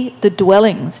see the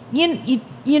dwellings. You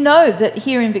know that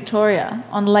here in Victoria,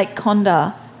 on Lake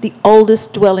Condah, the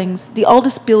oldest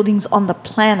buildings on the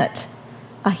planet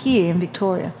are here in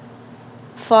Victoria.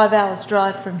 5 hours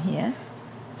drive from here.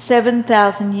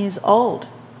 7,000 years old.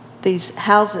 These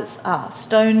houses are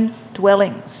stone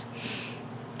dwellings.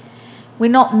 We're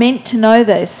not meant to know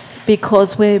this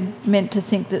because we're meant to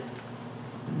think that,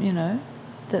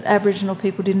 that Aboriginal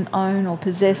people didn't own or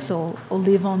possess or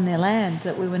live on their land,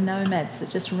 that we were nomads that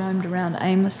just roamed around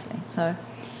aimlessly. So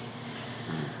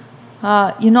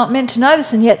you're not meant to know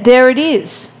this, and yet there it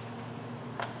is.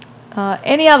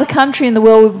 Any other country in the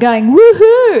world would be going,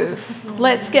 woohoo,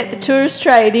 let's get the tourist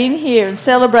trade in here and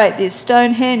celebrate this.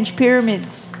 Stonehenge,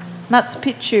 pyramids, Machu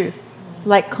Picchu,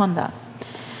 Lake Condah.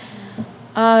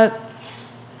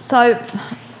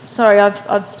 Sorry,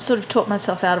 I've sort of talked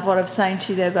myself out of what I was saying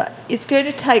to you there, but it's going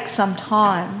to take some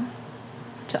time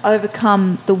to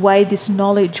overcome the way this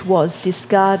knowledge was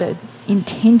discarded,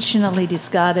 intentionally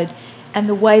discarded, and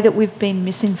the way that we've been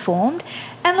misinformed.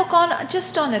 And look, on a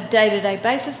day-to-day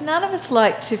basis, none of us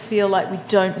like to feel like we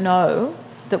don't know,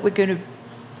 that we're going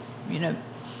to,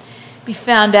 be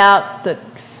found out, that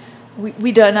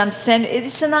we don't understand.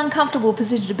 It's an uncomfortable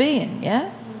position to be in,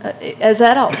 yeah? as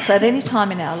adults at any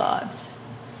time in our lives.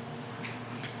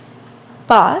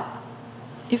 But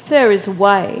if there is a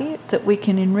way that we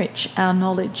can enrich our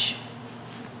knowledge,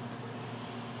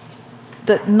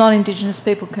 that non-Indigenous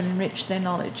people can enrich their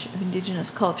knowledge of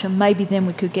Indigenous culture, maybe then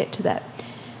we could get to that.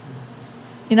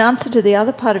 In answer to the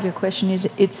other part of your question is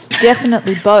it's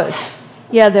definitely both.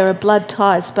 Yeah, there are blood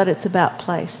ties, but it's about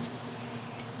place.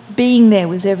 Being there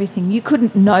was everything. You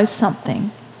couldn't know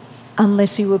something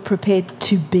unless you were prepared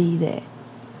to be there.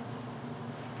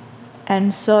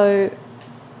 And so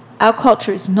our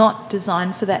culture is not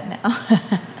designed for that now.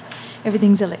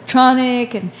 Everything's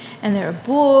electronic and there are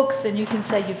books and you can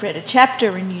say you've read a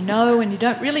chapter and you know, and you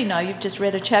don't really know, you've just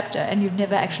read a chapter and you've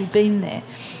never actually been there.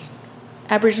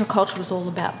 Aboriginal culture was all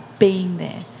about being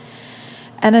there.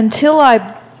 And until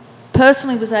I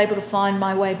personally was able to find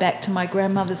my way back to my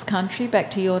grandmother's country, back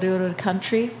to Yorta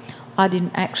country, I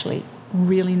didn't actually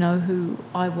really know who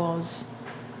I was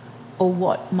or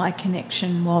what my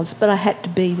connection was, but I had to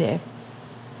be there.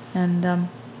 And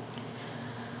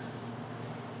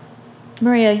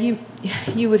Maria,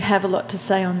 you would have a lot to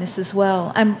say on this as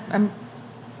well.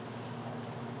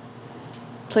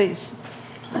 Please.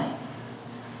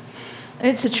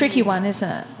 It's a tricky one, isn't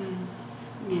it?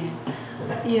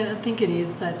 Yeah, I think it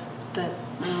is that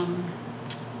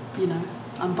you know,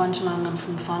 I'm Bundjalung, I'm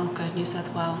from Far North Coast, New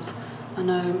South Wales. I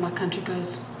know my country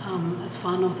goes as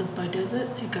far north as Bow Desert,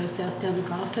 it goes south down to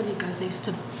Grafton, it goes east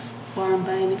to Byron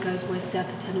Bay, and it goes west out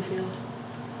to Tenterfield.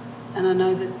 And I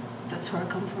know that that's where I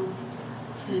come from.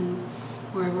 And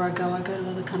wherever I go to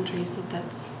other countries,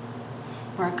 that's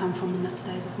where I come from, and that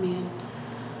stays with me.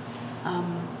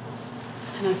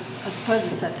 And I suppose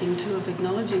it's that thing too of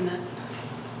acknowledging that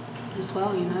as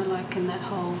well, you know, like in that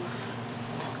whole,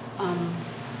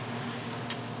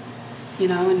 you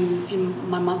know, in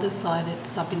my mother's side,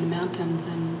 it's up in the mountains,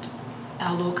 and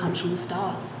our law comes from the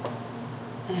stars.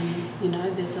 And, you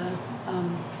know, there's a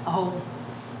whole,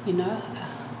 you know,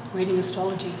 reading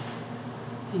astrology,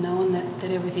 you know, and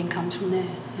that everything comes from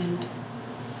there. And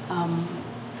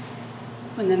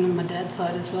then on my dad's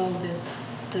side as well, there's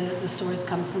the stories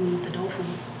come from the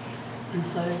dolphins. And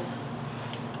so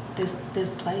there's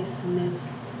place and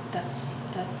there's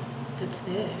that's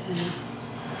there. And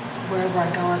wherever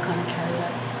I go, I kind of carry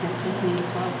that sense with me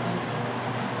as well. So,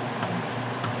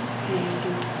 yeah, it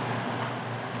is.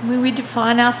 I mean, we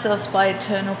define ourselves by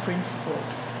eternal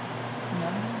principles. You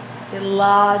know, they're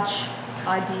large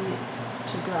ideas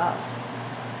to grasp,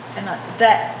 and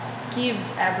that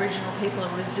gives Aboriginal people a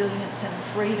resilience and a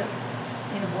freedom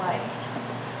in a way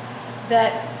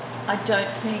that I don't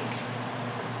think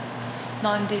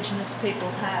non-Indigenous people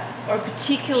have, or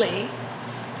particularly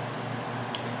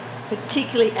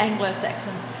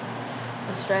Anglo-Saxon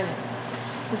Australians.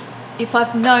 Because if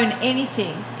I've known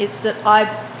anything, it's that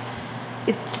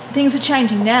things are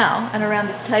changing now, and around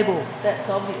this table that's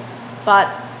obvious. But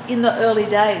in the early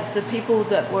days, the people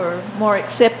that were more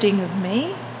accepting of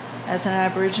me as an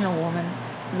Aboriginal woman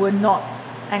were not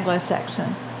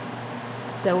Anglo-Saxon.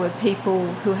 There were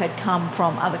people who had come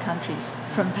from other countries,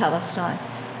 from Palestine,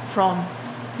 from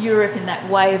Europe in that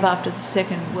wave after the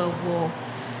Second World War.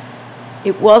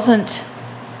 It wasn't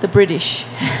the British.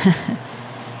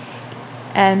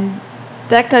 And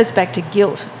that goes back to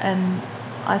guilt. And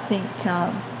I think,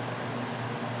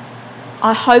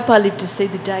 I hope I live to see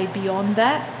the day beyond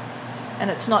that.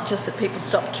 And it's not just that people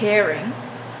stop caring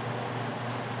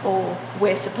or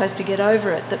we're supposed to get over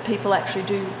it, that people actually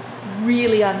do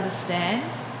really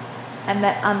understand, and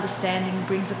that understanding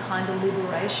brings a kind of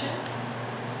liberation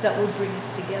that will bring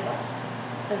us together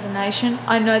as a nation.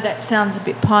 I know that sounds a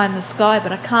bit pie in the sky,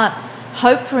 but I can't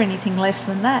hope for anything less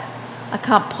than that. I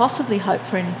can't possibly hope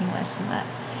for anything less than that.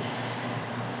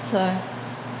 So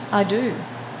I do.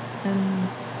 And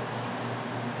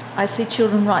I see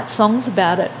children write songs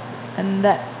about it, and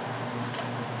that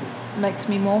makes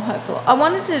me more hopeful. I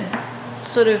wanted to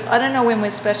sort of, I don't know when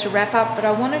we're supposed to wrap up, but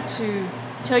I wanted to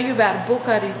tell you about a book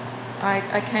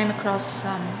I came across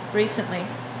recently.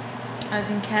 I was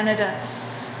in Canada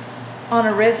on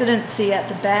a residency at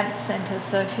the Banff Centre,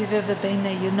 so if you've ever been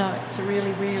there, you know it's a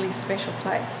really, really special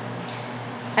place.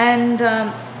 And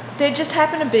there just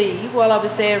happened to be, while I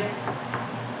was there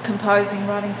composing,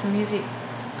 writing some music,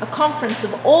 a conference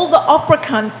of all the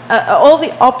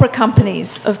opera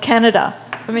companies of Canada.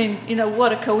 I mean, you know,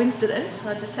 what a coincidence.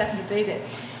 I just happened to be there.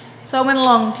 So I went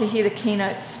along to hear the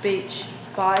keynote speech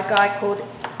by a guy called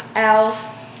Al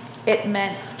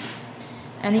Etmansky.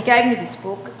 And he gave me this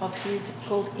book of his, it's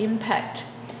called Impact.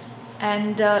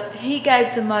 And he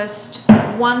gave the most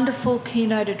wonderful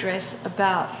keynote address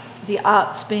about the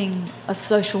arts being a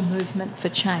social movement for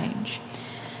change.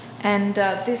 And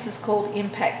this is called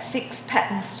Impact, 6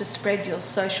 Patterns to Spread Your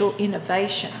Social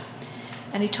Innovation.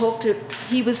 And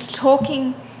he was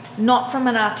talking not from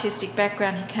an artistic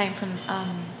background, he came from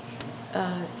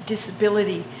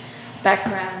disability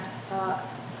background,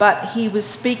 but he was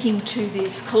speaking to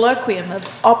this colloquium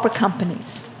of opera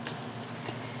companies.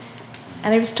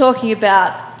 And he was talking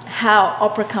about how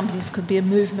opera companies could be a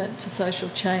movement for social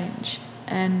change.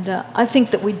 And I think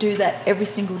that we do that every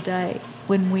single day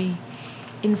when we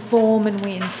inform and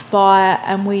we inspire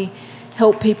and we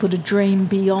help people to dream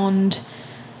beyond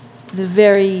the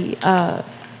very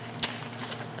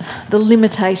the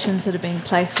limitations that are being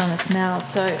placed on us now.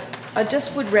 So I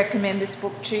just would recommend this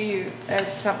book to you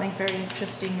as something very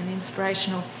interesting and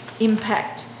inspirational.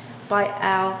 Impact by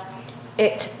Al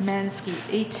Etmansky,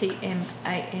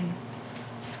 E-T-M-A-N-Sky.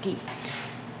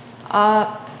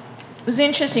 It was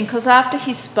interesting because after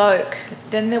he spoke,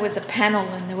 then there was a panel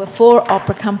and there were 4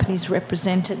 opera companies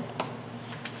represented,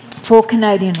 4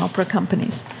 Canadian opera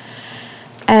companies.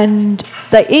 And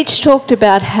they each talked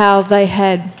about how they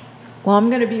had, well, I'm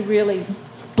going to be really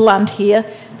blunt here,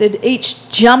 they'd each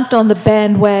jumped on the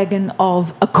bandwagon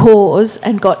of a cause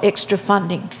and got extra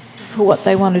funding for what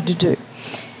they wanted to do.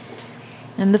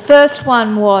 And the first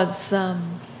one was,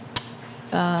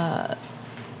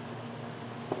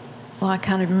 I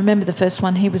can't even remember the first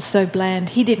one. He was so bland.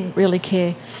 He didn't really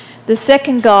care. The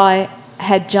second guy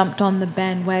had jumped on the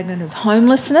bandwagon of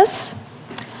homelessness.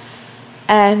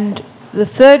 And the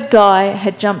third guy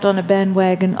had jumped on a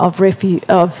bandwagon of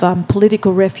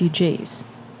political refugees.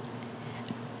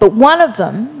 But one of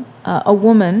them, a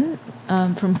woman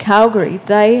from Calgary,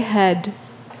 they had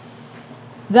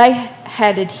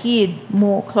adhered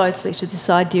more closely to this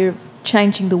idea of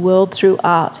changing the world through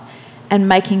art and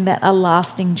making that a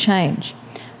lasting change,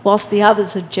 whilst the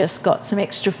others had just got some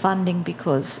extra funding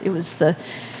because it was the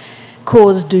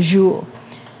cause du jour.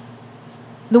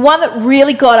 The one that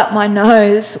really got up my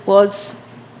nose was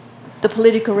the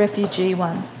political refugee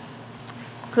one,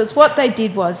 because what they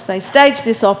did was they staged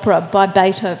this opera by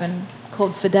Beethoven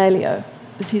called Fidelio.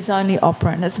 It was his only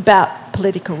opera, and it's about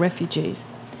political refugees.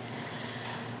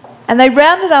 And they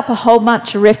rounded up a whole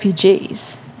bunch of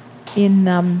refugees in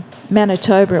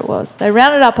Manitoba it was. They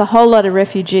rounded up a whole lot of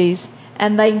refugees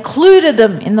and they included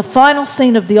them in the final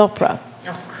scene of the opera.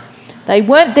 They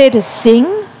weren't there to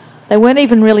sing. They weren't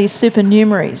even really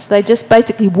supernumeraries. They just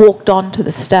basically walked onto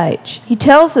the stage. He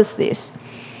tells us this.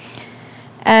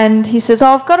 And he says,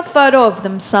 I've got a photo of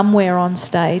them somewhere on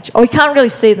stage. We can't really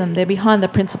see them. They're behind the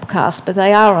principal cast, but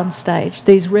they are on stage,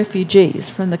 these refugees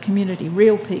from the community,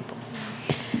 real people.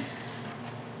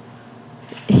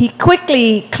 He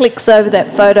quickly clicks over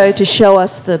that photo to show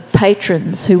us the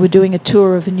patrons who were doing a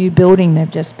tour of a new building they've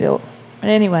just built. But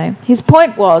anyway, his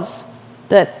point was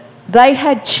that they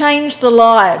had changed the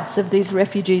lives of these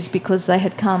refugees because they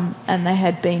had come and they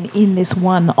had been in this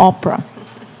one opera.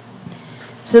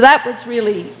 So that was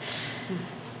really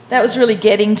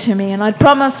getting to me. And I'd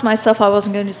promised myself I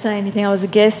wasn't going to say anything. I was a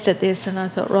guest at this and I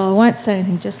thought, well, I won't say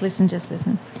anything, just listen.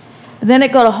 But then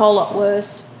it got a whole lot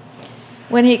worse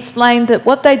when he explained that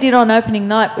what they did on opening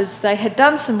night was they had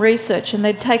done some research and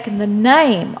they'd taken the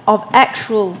name of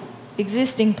actual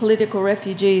existing political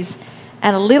refugees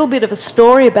and a little bit of a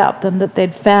story about them that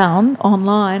they'd found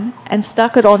online and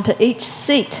stuck it onto each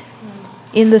seat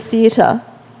in the theatre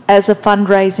as a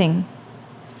fundraising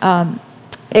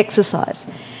exercise.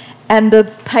 And the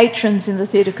patrons in the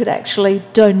theatre could actually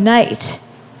donate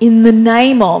in the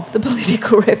name of the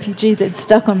political refugee they'd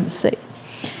stuck on the seat.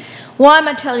 Why am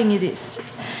I telling you this?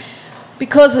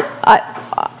 Because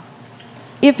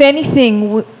if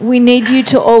anything, we need you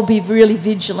to all be really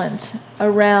vigilant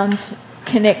around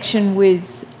connection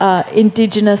with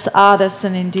Indigenous artists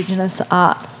and Indigenous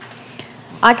art.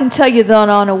 I can tell you that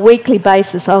on a weekly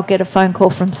basis I'll get a phone call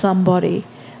from somebody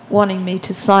wanting me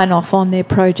to sign off on their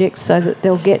projects so that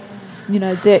they'll get,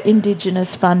 their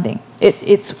Indigenous funding.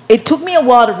 It took me a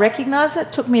while to recognise it.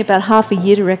 It took me about half a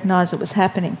year to recognise it was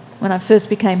happening when I first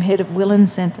became head of Willan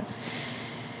Centre.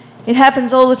 It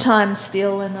happens all the time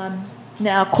still, and I'm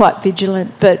now quite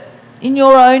vigilant. But in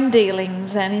your own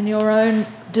dealings and in your own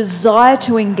desire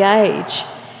to engage,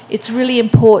 it's really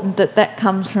important that that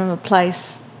comes from a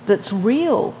place that's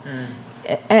real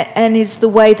and is the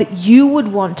way that you would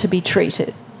want to be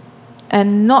treated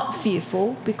and not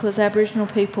fearful, because Aboriginal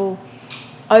people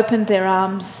opened their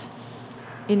arms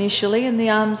initially and the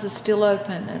arms are still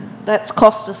open, and that's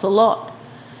cost us a lot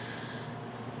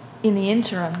in the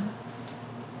interim.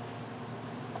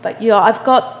 But yeah, I've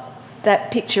got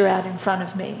that picture out in front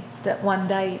of me that one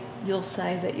day you'll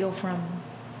say that you're from,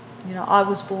 I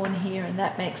was born here and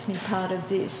that makes me part of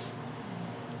this.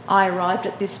 I arrived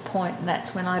at this point, and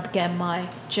that's when I began my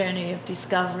journey of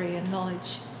discovery and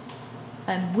knowledge.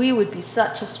 And we would be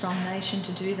such a strong nation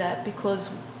to do that, because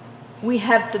we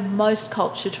have the most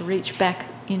culture to reach back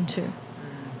into,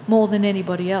 more than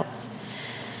anybody else.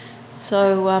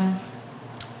 So,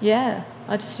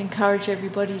 I just encourage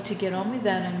everybody to get on with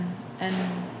that and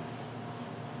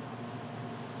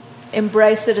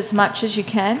embrace it as much as you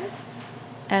can,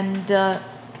 and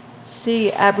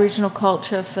see Aboriginal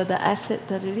culture for the asset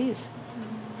that it is.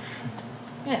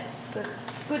 Yeah,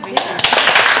 good dinner.